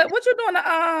you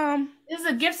doing? This is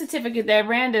a gift certificate that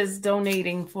Randa's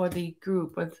donating for the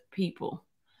group of people.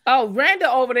 Oh, Randa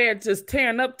over there just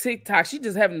tearing up TikTok. She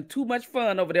just having too much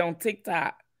fun over there on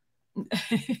TikTok.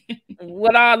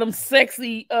 With all them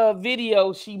sexy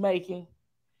videos she making.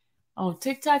 Oh,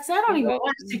 TikTok? I don't even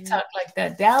watch TikTok like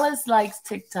that. Dallas likes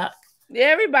TikTok.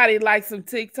 Everybody likes some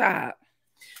TikTok.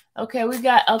 Okay, we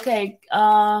got Kaish,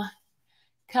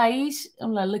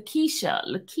 Lakia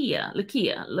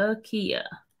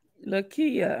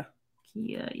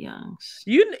Young.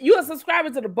 You a subscriber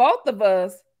to the both of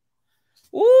us.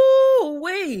 Ooh,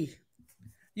 wee.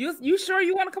 You sure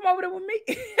you want to come over there with me?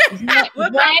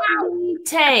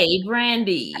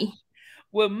 Brandy.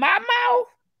 With my mouth?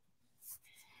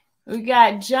 We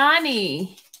got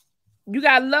Johnny. You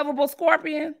got Lovable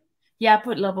Scorpion? Yeah, I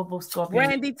put Lovable Scorpion.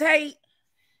 Brandy Tate?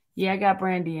 Yeah, I got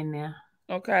Brandy in there.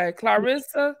 Okay.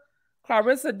 Clarissa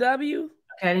W?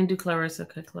 Okay, I didn't do Clarissa.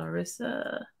 Okay,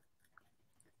 Clarissa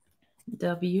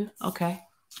W. Okay.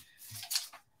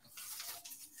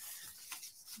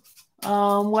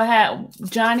 What happened?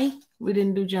 Johnny? We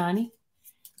didn't do Johnny.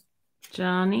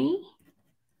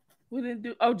 We didn't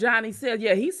do. Oh, Johnny said,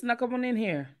 yeah, he snuck up on in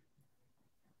here.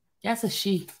 That's a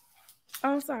she.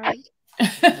 Oh, sorry.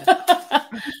 Okay,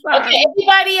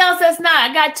 anybody else that's not?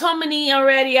 I got Tomini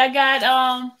already. I got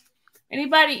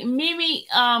anybody? Mimi,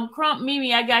 Crump,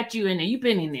 Mimi, I got you in there. You've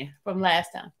been in there from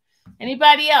last time.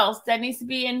 Anybody else that needs to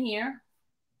be in here?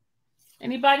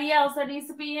 Anybody else that needs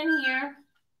to be in here?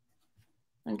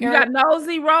 You got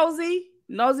Nosy Rosie.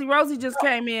 Nosy Rosie just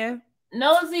came in.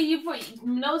 Nosy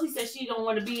said she don't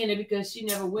want to be in it because she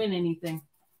never win anything.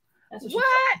 That's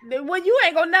what? Well, you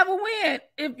ain't gonna never win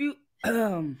if you.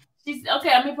 She's okay.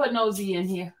 Let me put Nosy in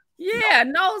here. Yeah,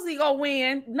 Nosy gonna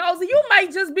win. Nosy, you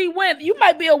might just be win. You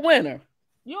might be a winner.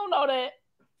 You don't know that.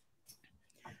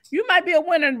 You might be a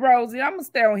winner, Rosie. I'm gonna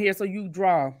stay on here so you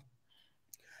draw.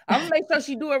 I'm gonna make sure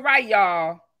she do it right,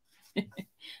 y'all.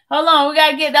 Hold on, we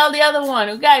gotta get all the other one.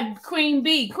 We got Queen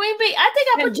B. Queen B. I think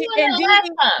I put you in there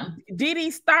last time.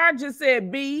 Didi Star just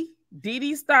said B.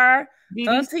 Didi Star.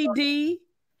 Auntie D.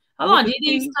 Hold on,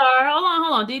 Didi Star.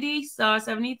 Hold on. Didi Star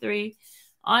 73.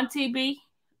 Auntie B.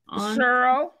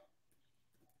 Cheryl.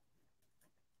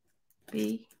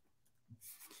 B.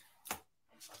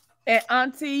 And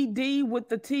Auntie D with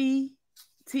the T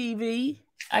TV.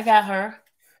 I got her.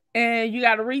 And you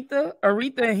got Aretha.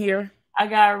 Aretha in here. I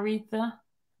got Aretha.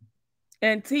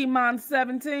 And T-Mon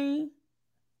 17.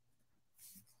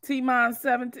 T-Mon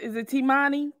 17. Is it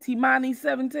T-Mani? T-Mani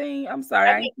 17. I'm sorry,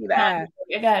 I ain't see the eye.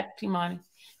 I got T-Mani.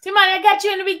 T-Mani, I got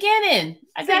you in the beginning.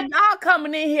 I got y'all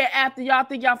coming in here after y'all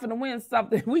think y'all finna win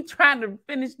something. We trying to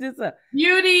finish this up.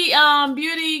 Beauty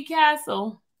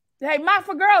Castle. Hey, My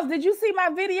For Girls, did you see my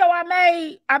video I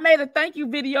made? I made a thank you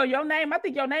video. Your name, I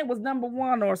think your name was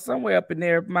 #1 or somewhere up in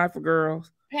there, My For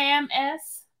Girls. Pam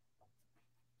S.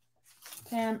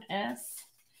 And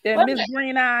Miss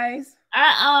Green Eyes.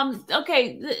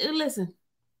 Okay, listen.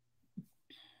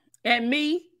 And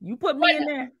me, you put me in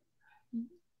there.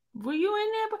 Were you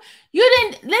in there? You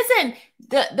didn't listen.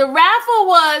 The raffle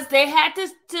was they had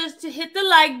to hit the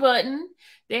like button.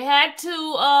 They had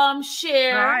to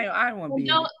share. No, I want to be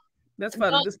in it. That's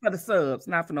for the subs,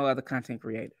 not for no other content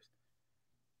creators.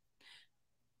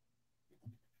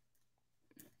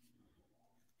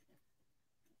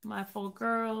 My For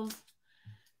Girls.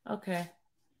 Okay.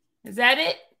 Is that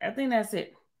it? I think that's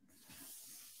it.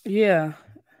 Yeah.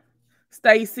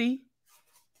 Stacy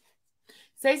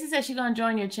said she's gonna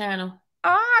join your channel.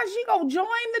 She gonna join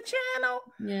the channel?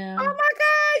 Yeah. Oh my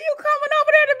God, you coming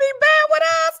over there to be bad with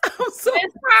us? I'm so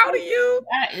proud of you.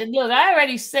 Look,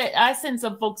 I sent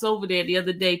some folks over there the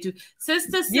other day too.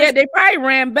 Sister. Yeah, they probably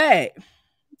ran back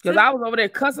because I was over there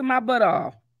cussing my butt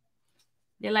off.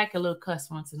 They like a little cuss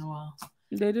once in a while.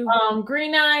 They do.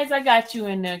 Green Eyes, I got you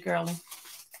in there, girlie.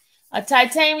 A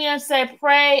Titanium said,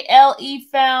 pray LE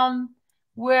found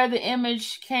where the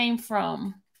image came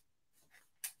from.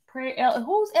 Pray L.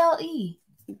 Who's LE?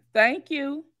 Thank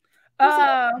you.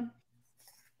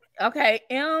 Okay,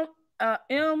 MAP.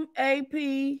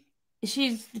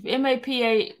 She's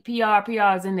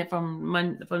MAPR is in there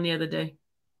from the other day.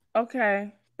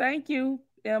 Okay, thank you,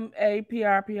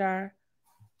 MAPRPR.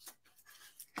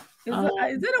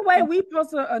 Is it a way we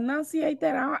supposed to enunciate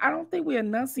that? I don't think we're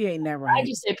enunciating that right. I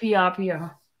just said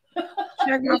PRPR.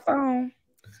 Check my phone.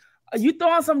 Are you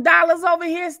throwing some dollars over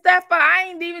here, Steph? I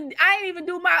ain't even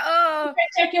do my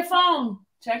Check your phone.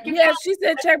 Check your phone. Yeah, she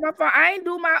said check my phone. I ain't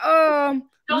do my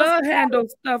love handle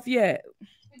stuff yet.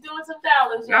 You're doing some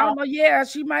dollars, y'all. I don't know. Yeah,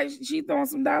 she throwing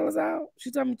some dollars out. She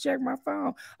told me to check my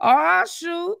phone. Oh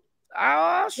shoot.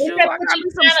 I got me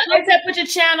some they said put your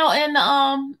channel in the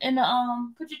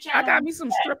put your channel. I got me some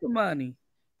stripper money.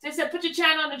 They said put your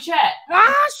channel in the chat.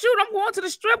 Ah shoot, I'm going to the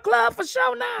strip club for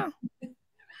sure now.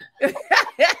 Yeah,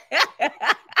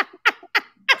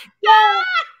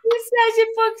 you said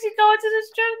you folks you going to the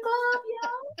strip club,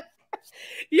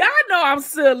 yo. Y'all know I'm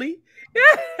silly.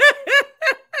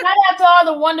 Shout out to all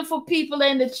the wonderful people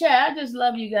in the chat. I just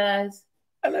love you guys.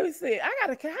 Let me see. How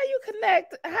you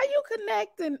connect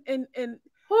and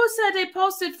who said they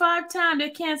posted 5 times?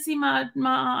 They can't see my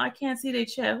I can't see their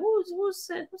chat. Who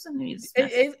said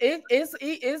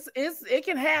it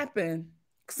can happen.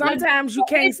 Sometimes you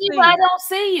can't see. I don't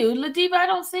see you. Ladiva, I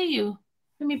don't see you.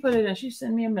 Let me put it in. She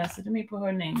sent me a message. Let me put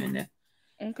her name in there.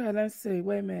 Okay, let's see.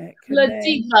 Wait a minute.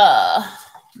 Ladiva.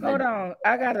 Hold on.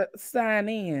 I gotta sign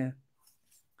in.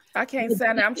 I can't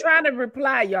sign in. I'm trying to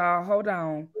reply, y'all. Hold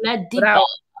on. Ladiva.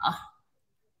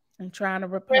 I'm trying to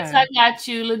reply. Chris, I got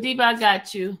you. Ladiva, I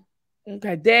got you.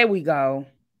 Okay, there we go.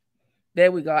 There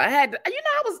we go. I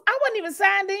wasn't even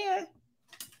signed in.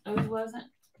 Oh, you wasn't?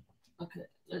 Okay,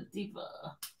 Ladiva.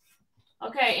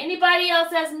 Okay, anybody else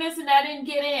that's missing that didn't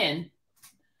get in?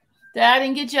 That I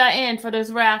didn't get y'all in for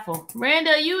this raffle.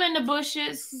 Randa, you in the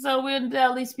bushes, so we'll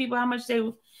tell these people how much they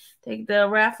take the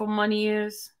raffle money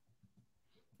is.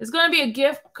 It's gonna be a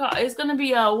gift card. It's gonna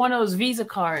be one of those Visa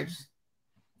cards.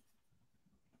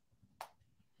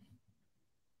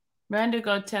 Randa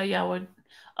gonna tell y'all what.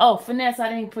 Oh, Finesse, I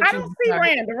didn't put. I don't see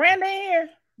Randa. Randa here.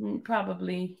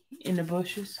 Probably in the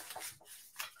bushes.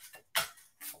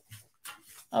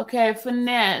 Okay,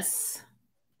 Finesse.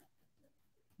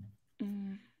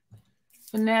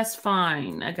 Finesse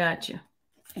Fine. I got you.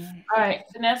 All right,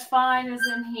 Finesse Fine is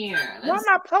in here. Why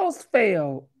my post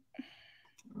failed?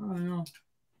 I don't know.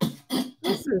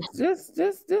 This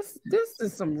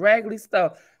is some raggedy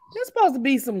stuff. This supposed to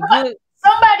be some good.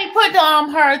 Somebody put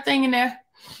her thing in there.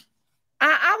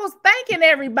 I was thanking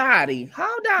everybody.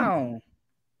 Hold on.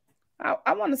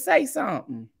 I want to say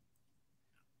something.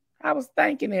 I was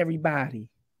thanking everybody.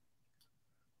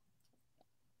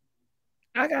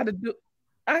 I gotta do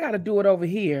it over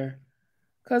here.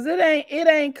 Cause it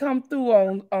ain't come through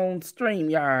on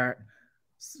StreamYard.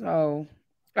 So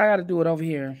I gotta do it over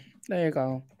here. There you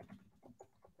go.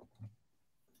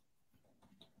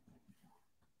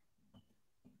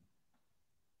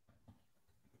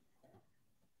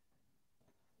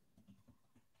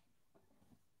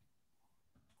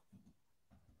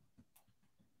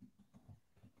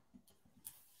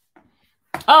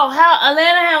 Oh,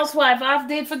 Atlanta housewife. I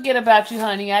did forget about you,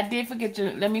 honey. I did forget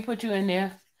you. Let me put you in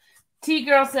there.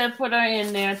 T-Girl said put her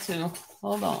in there, too.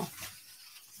 Hold on.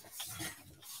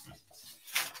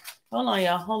 Hold on,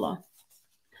 y'all. Hold on.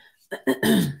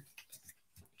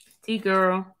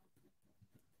 T-Girl.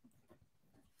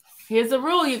 Here's the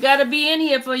rule. You got to be in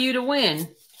here for you to win.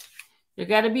 You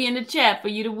got to be in the chat for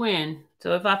you to win.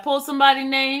 So if I pull somebody's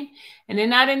name and they're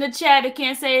not in the chat, they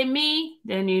can't say me,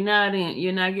 then you're not in.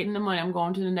 You're not getting the money. I'm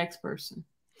going to the next person.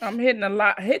 I'm hitting a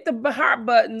lot. Hit the heart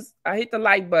buttons. I hit the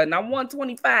like button. I'm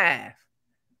 125.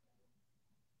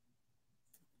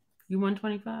 You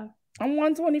 125? I'm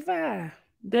 125.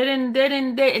 They haven't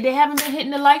been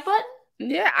hitting the like button?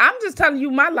 Yeah, I'm just telling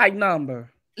you my like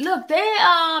number. Look,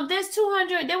 there's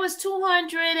 200. There was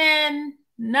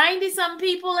 290 some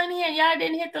people in here. Y'all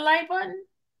didn't hit the like button.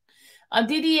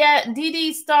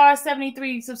 DD Star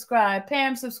 73 subscribe.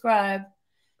 Pam subscribe.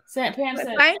 Pam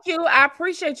said, thank you. I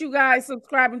appreciate you guys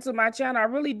subscribing to my channel. I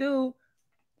really do.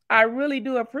 I really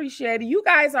do appreciate it. You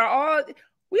guys are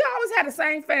we always had the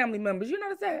same family members. You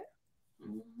notice that?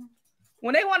 Mm-hmm.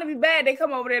 When they want to be bad, they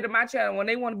come over there to my channel. When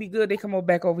they want to be good, they come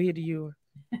back over here to yours.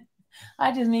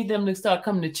 I just need them to start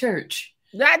coming to church.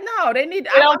 No, they need.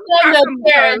 They don't come to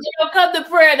prayer. They don't come to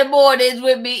prayer in the mornings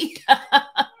with me.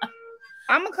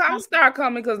 I'm gonna start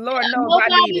coming because Lord knows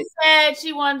nobody I need it. Said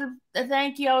she wanted to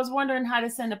thank you. I was wondering how to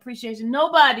send appreciation.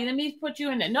 Nobody. Let me put you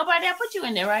in there. Nobody. I put you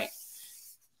in there, right?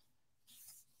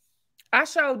 I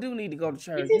sure do need to go to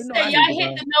church. You know, y'all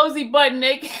hit the nosy button,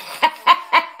 Nick.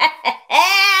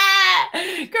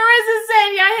 Carissa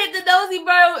said y'all hit the nosy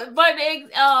button,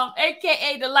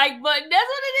 aka the like button. That's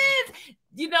what it is.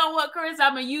 You know what, Carissa?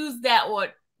 I'm gonna use that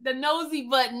one. The nosy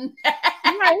button.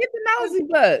 Right, hit the nosy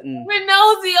button. We're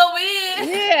nosy over here.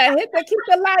 Yeah, keep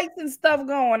the likes and stuff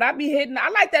going. I be hitting. I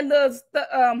like that little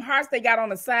hearts they got on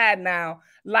the side now,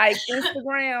 like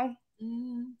Instagram.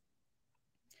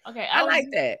 Okay, I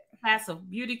like that. Castle,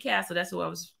 Beauty Castle. That's what I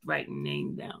was writing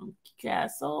name down.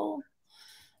 Castle.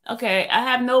 Okay, I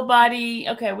have nobody.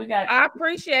 Okay, we got. I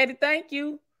appreciate it. Thank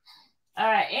you. All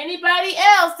right. Anybody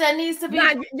else that needs to be?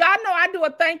 Now, y'all know I do a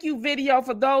thank you video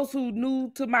for those who new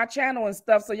to my channel and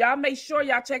stuff. So y'all make sure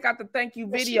y'all check out the thank you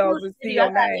videos and see your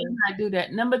name. I do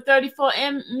that. Number 34,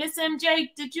 Miss MJ.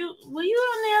 Were you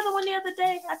on the other one the other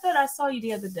day? I thought I saw you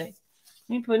the other day.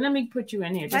 Let me put you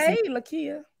in here. Hey,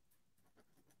 Lakia.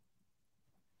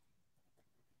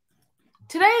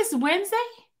 Today is Wednesday.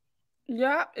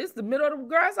 Yeah, it's the middle of the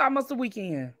grass, almost the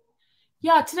weekend.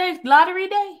 Yeah, today's lottery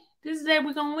day. This is the day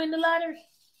we're gonna win the lottery.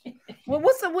 Well,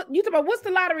 what's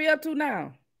the lottery up to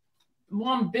now?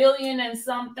 1 billion and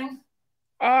something.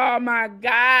 Oh my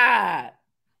God.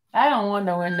 I don't want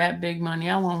to win that big money.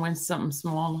 I want to win something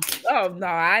smaller. Oh no,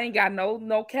 I ain't got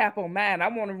no cap on mine. I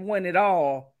want to win it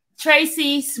all.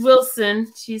 Tracy Wilson,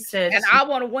 she said. And I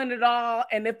want to win it all.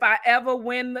 And if I ever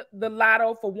win the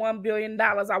lotto for $1 billion,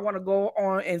 I want to go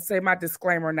on and say my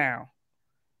disclaimer now,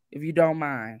 if you don't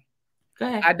mind. Go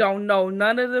ahead. I don't know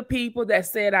none of the people that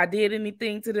said I did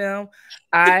anything to them.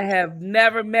 I have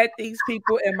never met these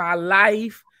people in my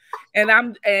life. And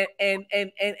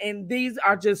these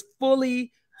are just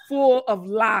full of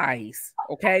lies.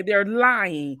 Okay, they're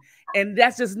lying. And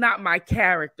that's just not my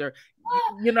character.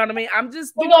 You know what I mean? I'm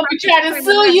just we're gonna be trying to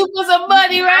sue you for some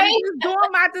money, right? I'm just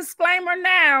doing my disclaimer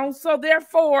now. So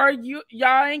therefore,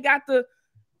 y'all ain't got to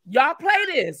play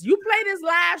this. You play this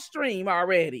live stream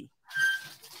already.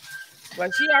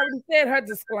 But she already said her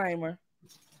disclaimer.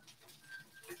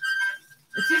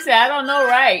 She said, I don't know,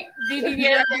 right? Y'all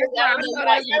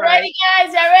ready,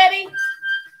 guys? Y'all ready?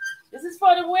 This is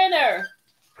for the winner.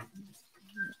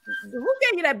 Who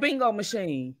gave you that bingo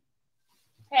machine?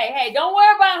 Hey, don't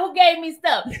worry about who gave me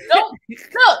stuff. Don't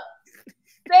look.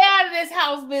 Stay out of this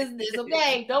house business,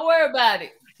 okay? Don't worry about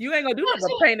it. You ain't gonna do nothing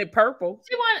but paint it purple.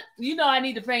 I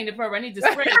need to paint it purple. I need to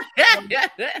spray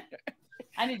it.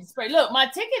 I need to spray. Look, my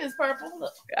ticket is purple.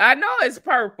 Look. I know it's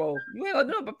purple. You ain't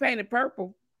gonna do it but paint it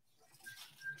purple.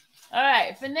 All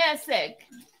right, Finesse.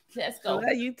 Let's go.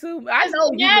 Well, you too. I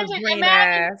know you was green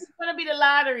ass. It's gonna be the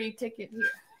lottery ticket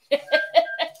here.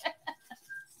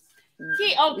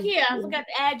 Kia, I forgot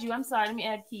to add you. I'm sorry. Let me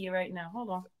add Kia right now. Hold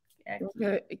on.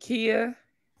 Okay, Kia.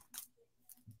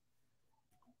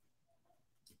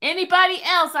 Anybody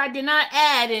else I did not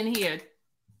add in here?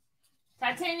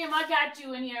 Titanium, I got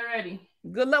you in here already.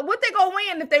 Good luck. What they gonna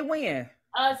win if they win?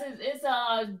 It's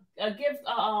a gift,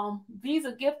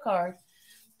 Visa gift card.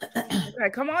 Okay,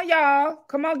 come on, y'all.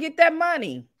 Come on, get that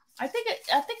money. I think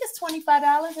it's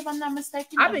 $25 if I'm not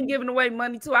mistaken. I've been giving away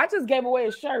money too. I just gave away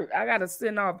a shirt. I gotta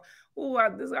send off. Ooh, I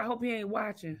hope he ain't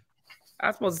watching. I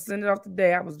was supposed to send it off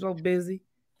today. I was so busy.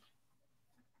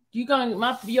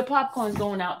 Your popcorn's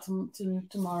going out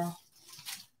tomorrow.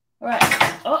 All right.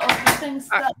 This thing's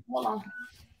stuck. Hold on.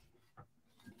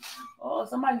 Oh,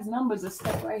 somebody's numbers are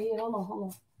stuck right here.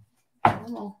 Hold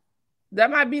on.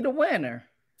 That might be the winner.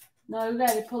 No, you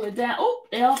gotta pull it down. Oh,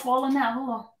 they're all falling out. Hold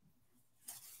on.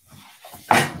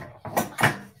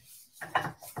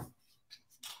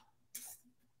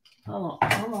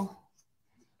 Hold on.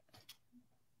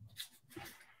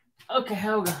 Okay,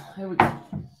 here we go.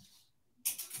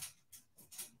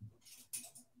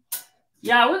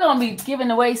 Yeah, we're gonna be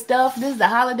giving away stuff. This is the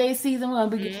holiday season. We're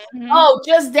gonna be Oh,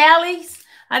 Just Dallies.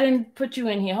 I didn't put you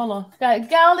in here. Hold on.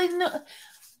 Got all these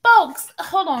folks.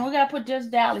 Hold on. We gotta put Just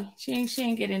Dally. She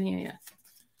ain't get in here yet.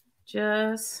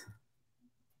 Just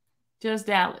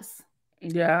Dallas.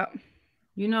 Yeah.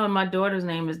 You know my daughter's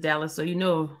name is Dallas, so you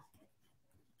know.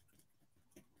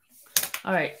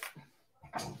 All right.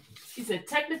 She said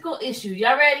technical issue.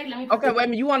 Y'all ready? Let me. Okay, wait a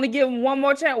minute. You want to give them one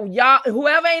more chance? Y'all,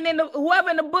 whoever in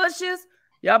the bushes,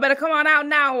 y'all better come on out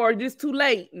now, or it's too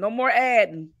late. No more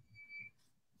adding.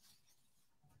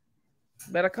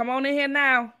 Better come on in here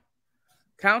now.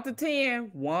 Count to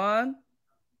 10. 1,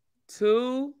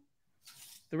 2,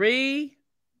 3,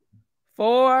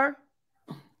 4,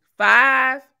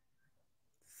 5,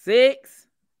 6.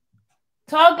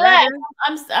 Talk less.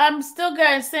 I'm still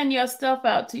gonna send your stuff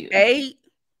out to you. 8,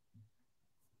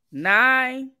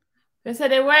 9. They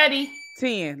said they're ready.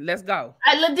 10. Let's go.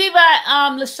 Ladiva,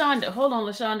 LaShonda. Hold on,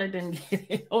 LaShonda didn't get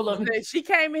it. Hold on. She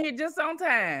came in here just on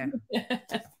time.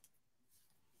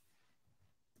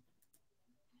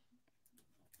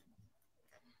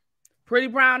 Pretty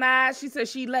brown eyes. She said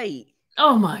she late.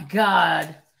 Oh my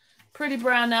God. Pretty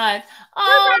brown eyes.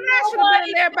 Oh, brown eyes should have been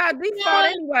in there by default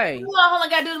anyway. Hold on, I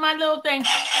gotta do my little thing.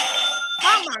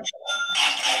 Oh my.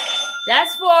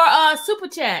 That's for super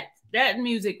chat. That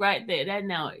music right there, that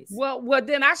noise. Well,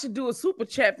 then I should do a super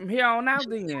chat from here on out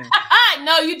then.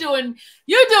 No, you're doing the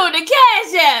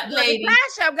Cash App, lady. The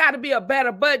Cash App got to be a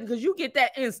better button because you get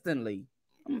that instantly.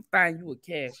 I'm gonna find you a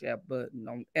Cash App button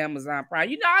on Amazon Prime.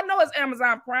 You know, I know it's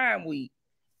Amazon Prime week.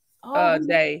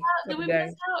 Day. Did we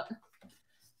miss out?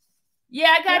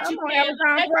 Yeah, I got you, Pam.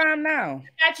 Amazon Prime now.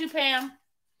 I got you, Pam.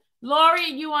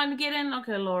 Lori, you want to get in?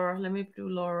 Okay, Laura. Let me do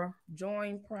Laura.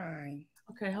 Join Prime.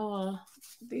 Okay, hold on.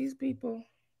 These people.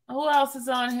 Who else is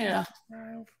on here?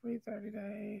 Prime free 30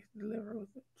 days. Deliver with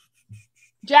it.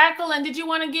 Jacqueline, did you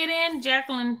want to get in?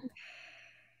 Jacqueline.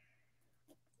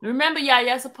 Remember, y'all,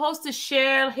 you're supposed to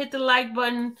share, hit the like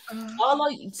button. All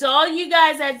you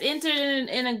guys that entered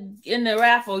in the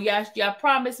raffle, y'all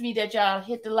promised me that y'all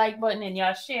hit the like button and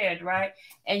y'all shared, right?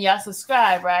 And y'all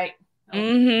subscribe, right? Okay.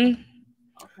 Mm-hmm.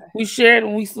 Okay. We shared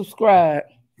and we subscribed.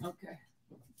 Okay.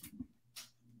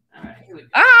 All right. Here we go.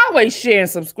 I always share and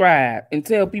subscribe and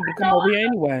tell people to come over here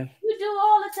anyway. You do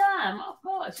all the time. Of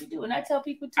course you do. And I tell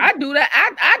people too. I do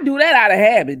that. I do that out of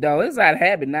habit, though. It's out of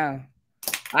habit now.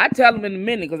 I tell them in a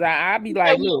minute because I be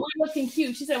like, look. We're looking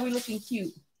cute. She said we're looking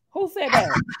cute. Who said that?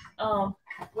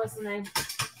 What's the name?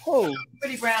 Who?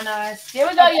 Pretty brown eyes. Here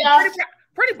we go, y'all.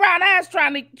 Pretty brown eyes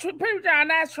trying to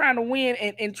win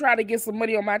and try to get some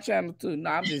money on my channel too. No,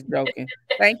 I'm just joking.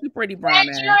 Thank you, Pretty Brown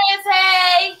Eyes.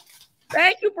 Hey.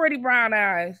 Thank you, Pretty Brown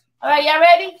Eyes. All right, y'all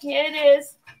ready? Here it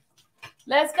is.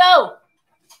 Let's go.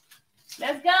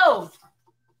 Let's go.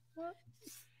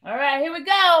 All right, here we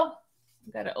go.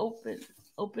 Gotta open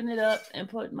it up and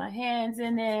put my hands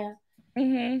in there.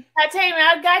 Mm-hmm. Titanium,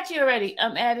 I got you already.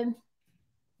 I'm adding.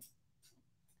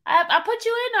 I put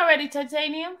you in already,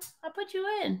 Titanium. I put you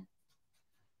in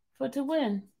for to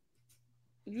win.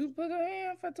 You put her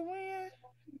in for to win?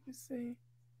 Let me see.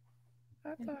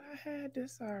 I thought I had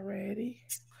this already.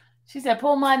 She said,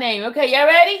 pull my name. Okay, y'all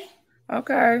ready?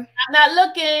 Okay. I'm not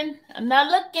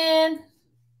looking.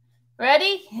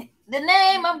 Ready? The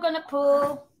name I'm going to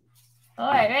pull. All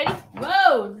right, ready?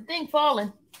 Whoa, the thing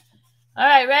falling. All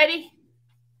right, ready?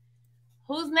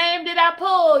 Whose name did I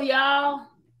pull, y'all?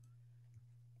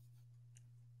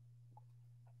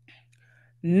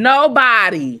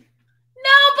 Nobody.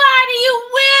 You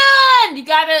win. You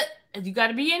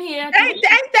gotta be in here. Ain't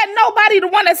that nobody the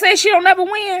one that says she'll never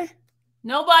win?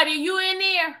 Nobody, you in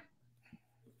there.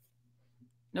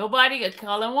 Nobody got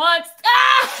calling once.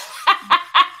 Ah!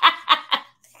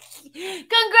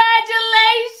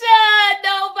 Congratulations,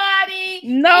 nobody.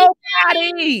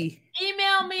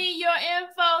 Email me your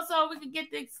info so we can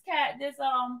get this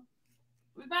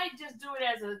we might just do it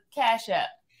as a Cash App.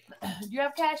 Do you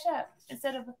have Cash App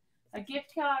instead of a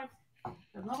gift card?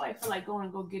 Nobody feel like going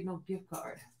and go get no gift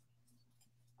card.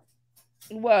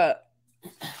 What?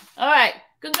 All right.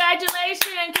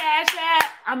 Congratulations, Cash App.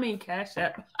 I mean, Cash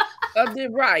App. I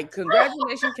did right.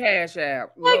 Congratulations, Cash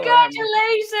App.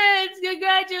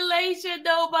 Congratulations,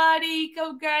 nobody.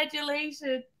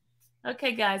 Congratulations.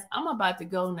 Okay, guys, I'm about to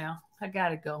go now. I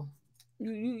gotta go.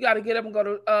 You gotta get up and go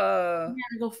to I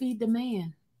gotta go feed the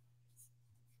man.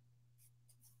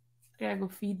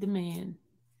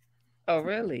 Oh,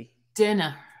 really?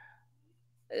 Dinner.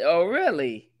 Oh,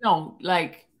 really? No,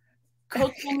 like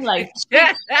cooking, like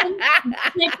chicken.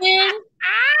 Chicken.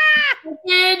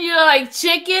 You know, like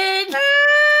chicken.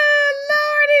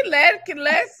 Lordy,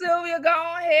 let Sylvia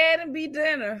go ahead and be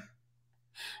dinner.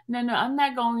 No, I'm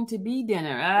not going to be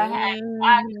dinner. I have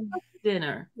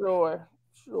dinner. Sure.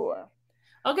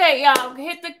 Okay, y'all,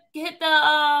 hit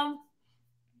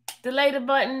the later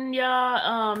button,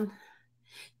 y'all.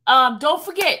 Don't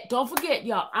forget,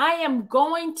 y'all. I am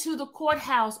going to the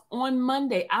courthouse on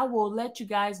Monday. I will let you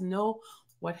guys know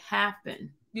what happened.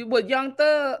 You with Young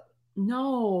Thug?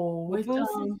 No, with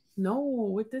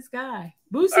this guy.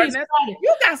 Boosie's Friday.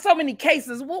 You got so many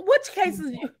cases. Which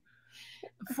cases?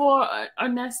 For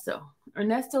Ernesto.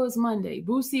 Ernesto is Monday.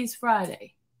 Boosie is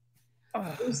Friday.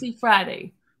 Boosie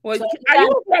Friday. Well, so are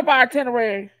you up our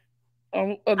itinerary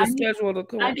of the schedule of the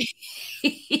court?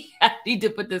 I need to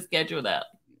put the schedule out.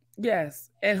 Yes.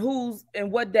 And who's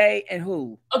and what day and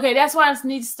who? Okay, that's what I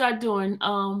need to start doing.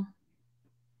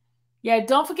 Yeah,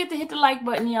 don't forget to hit the like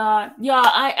button, y'all. Y'all,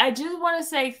 I just want to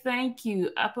say thank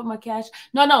you. I put my cash.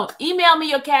 No, email me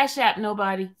your cash app.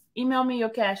 Nobody, email me your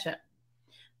cash app.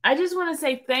 I just want to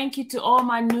say thank you to all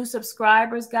my new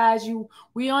subscribers, guys.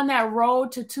 We on that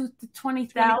road to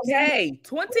 20,000. 20K.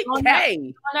 On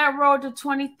that road to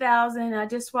 20,000. I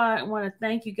just want to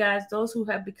thank you guys, those who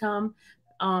have become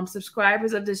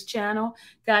subscribers of this channel.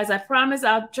 Guys, I promise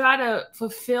I'll try to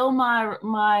fulfill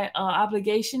my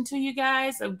obligation to you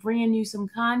guys of bringing you some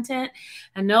content.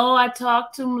 I know I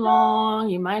talk too long.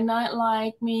 You might not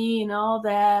like me and all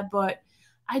that, but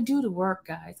I do the work,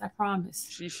 guys. I promise.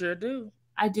 She sure do.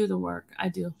 I do the work. I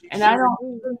do. And sure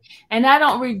I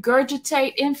don't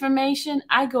regurgitate information.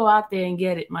 I go out there and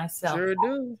get it myself. Sure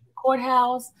do.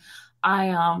 Courthouse.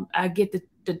 I get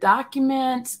the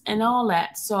documents and all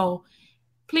that. So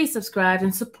please subscribe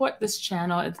and support this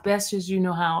channel as best as you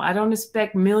know how. I don't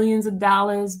expect millions of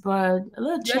dollars, but a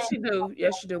little Yes, you do.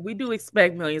 Yes, you do. We do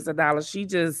expect millions of dollars. She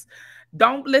just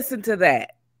don't listen to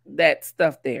that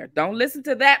stuff there. Don't listen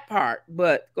to that part.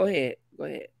 But go ahead. Go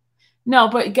ahead. No,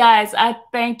 but guys, I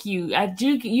thank you. I do.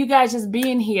 You guys just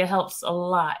being here helps a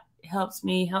lot. It helps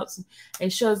me.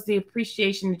 It shows the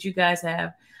appreciation that you guys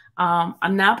have.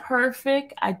 I'm not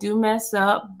perfect. I do mess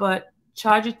up, but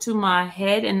charge it to my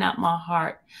head and not my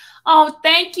heart. Oh,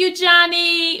 thank you,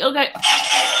 Johnny. Okay,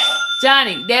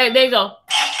 Johnny, there you go.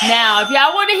 Now, if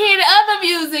y'all want to hear the other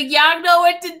music, y'all know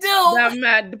what to do.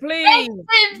 Please.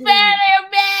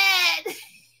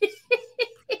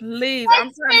 Please,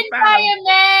 I'm trying to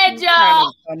find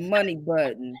a money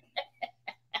button.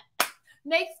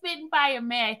 Next Spitting Fire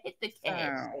Man, hit the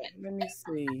cash. Let me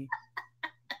see.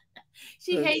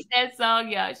 She hates that song,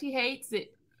 y'all. She hates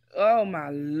it. Oh my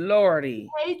lordy.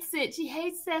 She hates it. She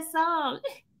hates that song.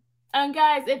 And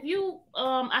guys, if you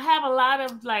I have a lot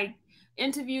of like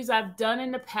interviews I've done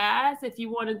in the past. If you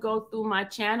want to go through my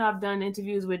channel, I've done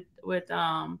interviews with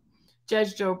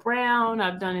Judge Joe Brown.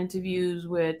 I've done interviews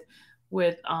with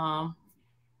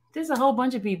there's a whole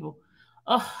bunch of people.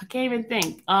 Oh, I can't even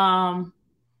think.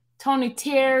 Tony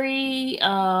Terry. Who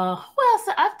else?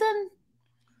 I've done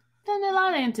a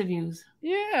lot of interviews.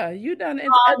 Yeah, you done it.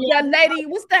 That lady,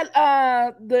 what's that?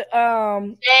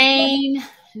 Jane.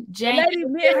 The lady,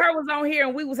 me and her was on here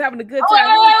and we was having a good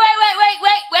time.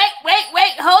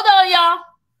 Wait. Hold on, y'all.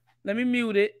 Let me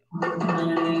mute it.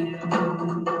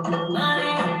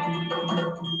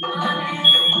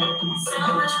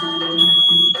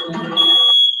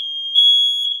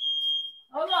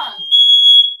 Hold on.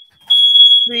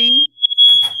 See?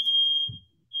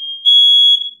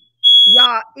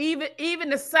 Y'all, even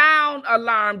the sound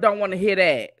alarm don't want to hear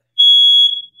that.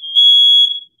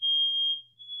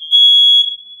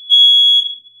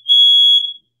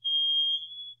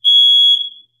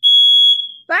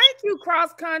 Thank you,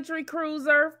 Cross Country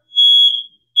Cruiser.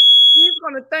 He's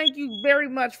going to thank you very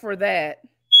much for that.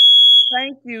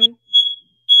 Thank you.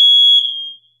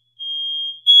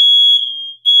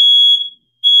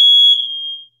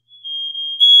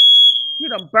 You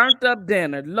done burnt up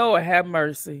dinner. Lord have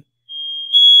mercy.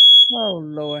 Oh,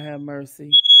 Lord have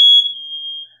mercy.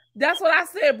 That's what I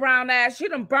said, brown ass. You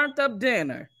done burnt up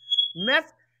dinner.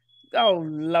 Oh,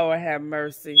 Lord have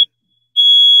mercy.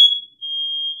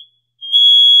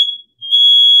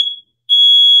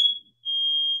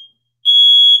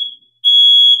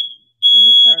 Let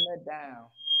me turn that down.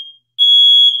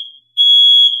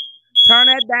 Turn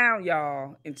that down,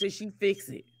 y'all, until she fix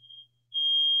it.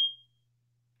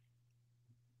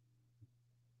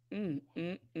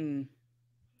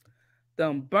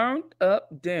 Done burnt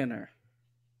up dinner.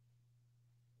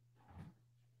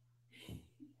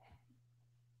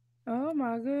 Oh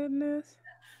my goodness.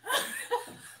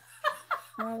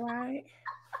 All right.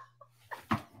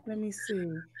 Let me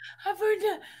see. I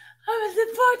was the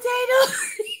potato.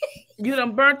 You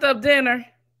done burnt up dinner?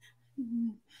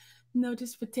 No,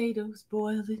 just potatoes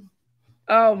boiling.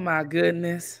 Oh my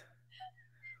goodness.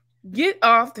 Get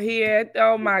off here.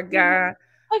 Oh my God.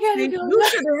 I gotta go. You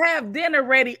should have dinner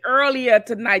ready earlier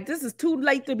tonight. This is too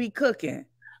late to be cooking.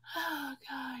 Oh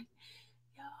God.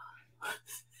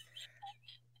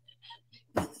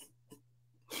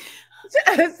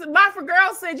 My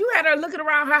girl said you had her looking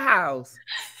around her house.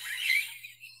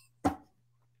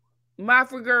 My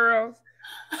for girls.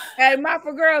 Hey, my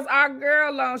for girls, our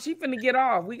girl she finna get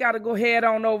off. We gotta go head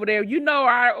on over there. You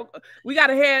know, we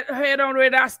gotta head on over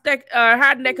there.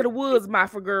 Our neck of the woods, my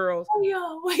for girls. Oh,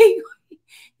 yo, wait.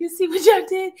 You see what y'all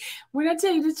did? When I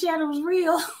tell you the channel was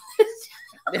real.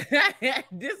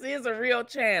 This is a real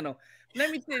channel.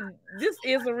 Let me tell you, this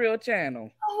is a real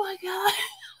channel. Oh my God.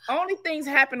 Only things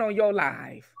happen on your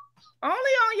life. Only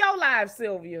on your life,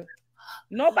 Sylvia.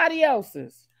 Nobody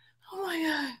else's. Oh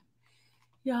my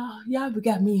God. Y'all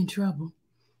got me in trouble.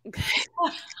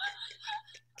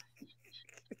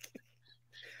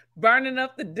 Burning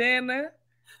up the dinner.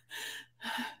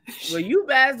 Well, you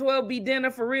might as well be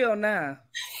dinner for real now.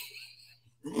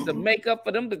 To make up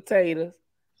for them potatoes.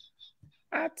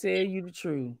 I tell you the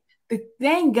truth.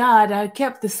 Thank God I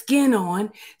kept the skin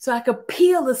on so I could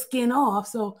peel the skin off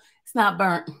so it's not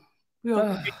burnt.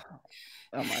 Oh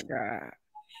my God.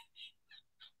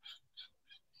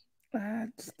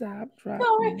 Stop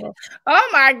dropping. Oh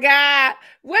my God.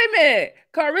 Wait a minute.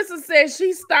 Carissa said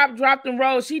she stopped, dropped, and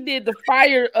rolled. She did the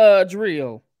fire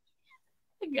drill.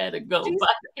 I gotta go.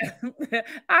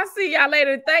 I'll see y'all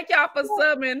later. Thank y'all for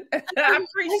subbing. I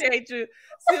appreciate you.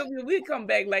 Sylvia, we'll come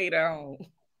back later on.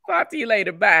 Talk to you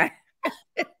later. Bye.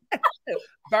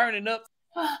 Burning up.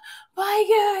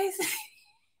 Bye, guys.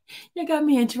 You got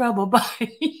me in trouble.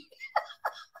 Bye.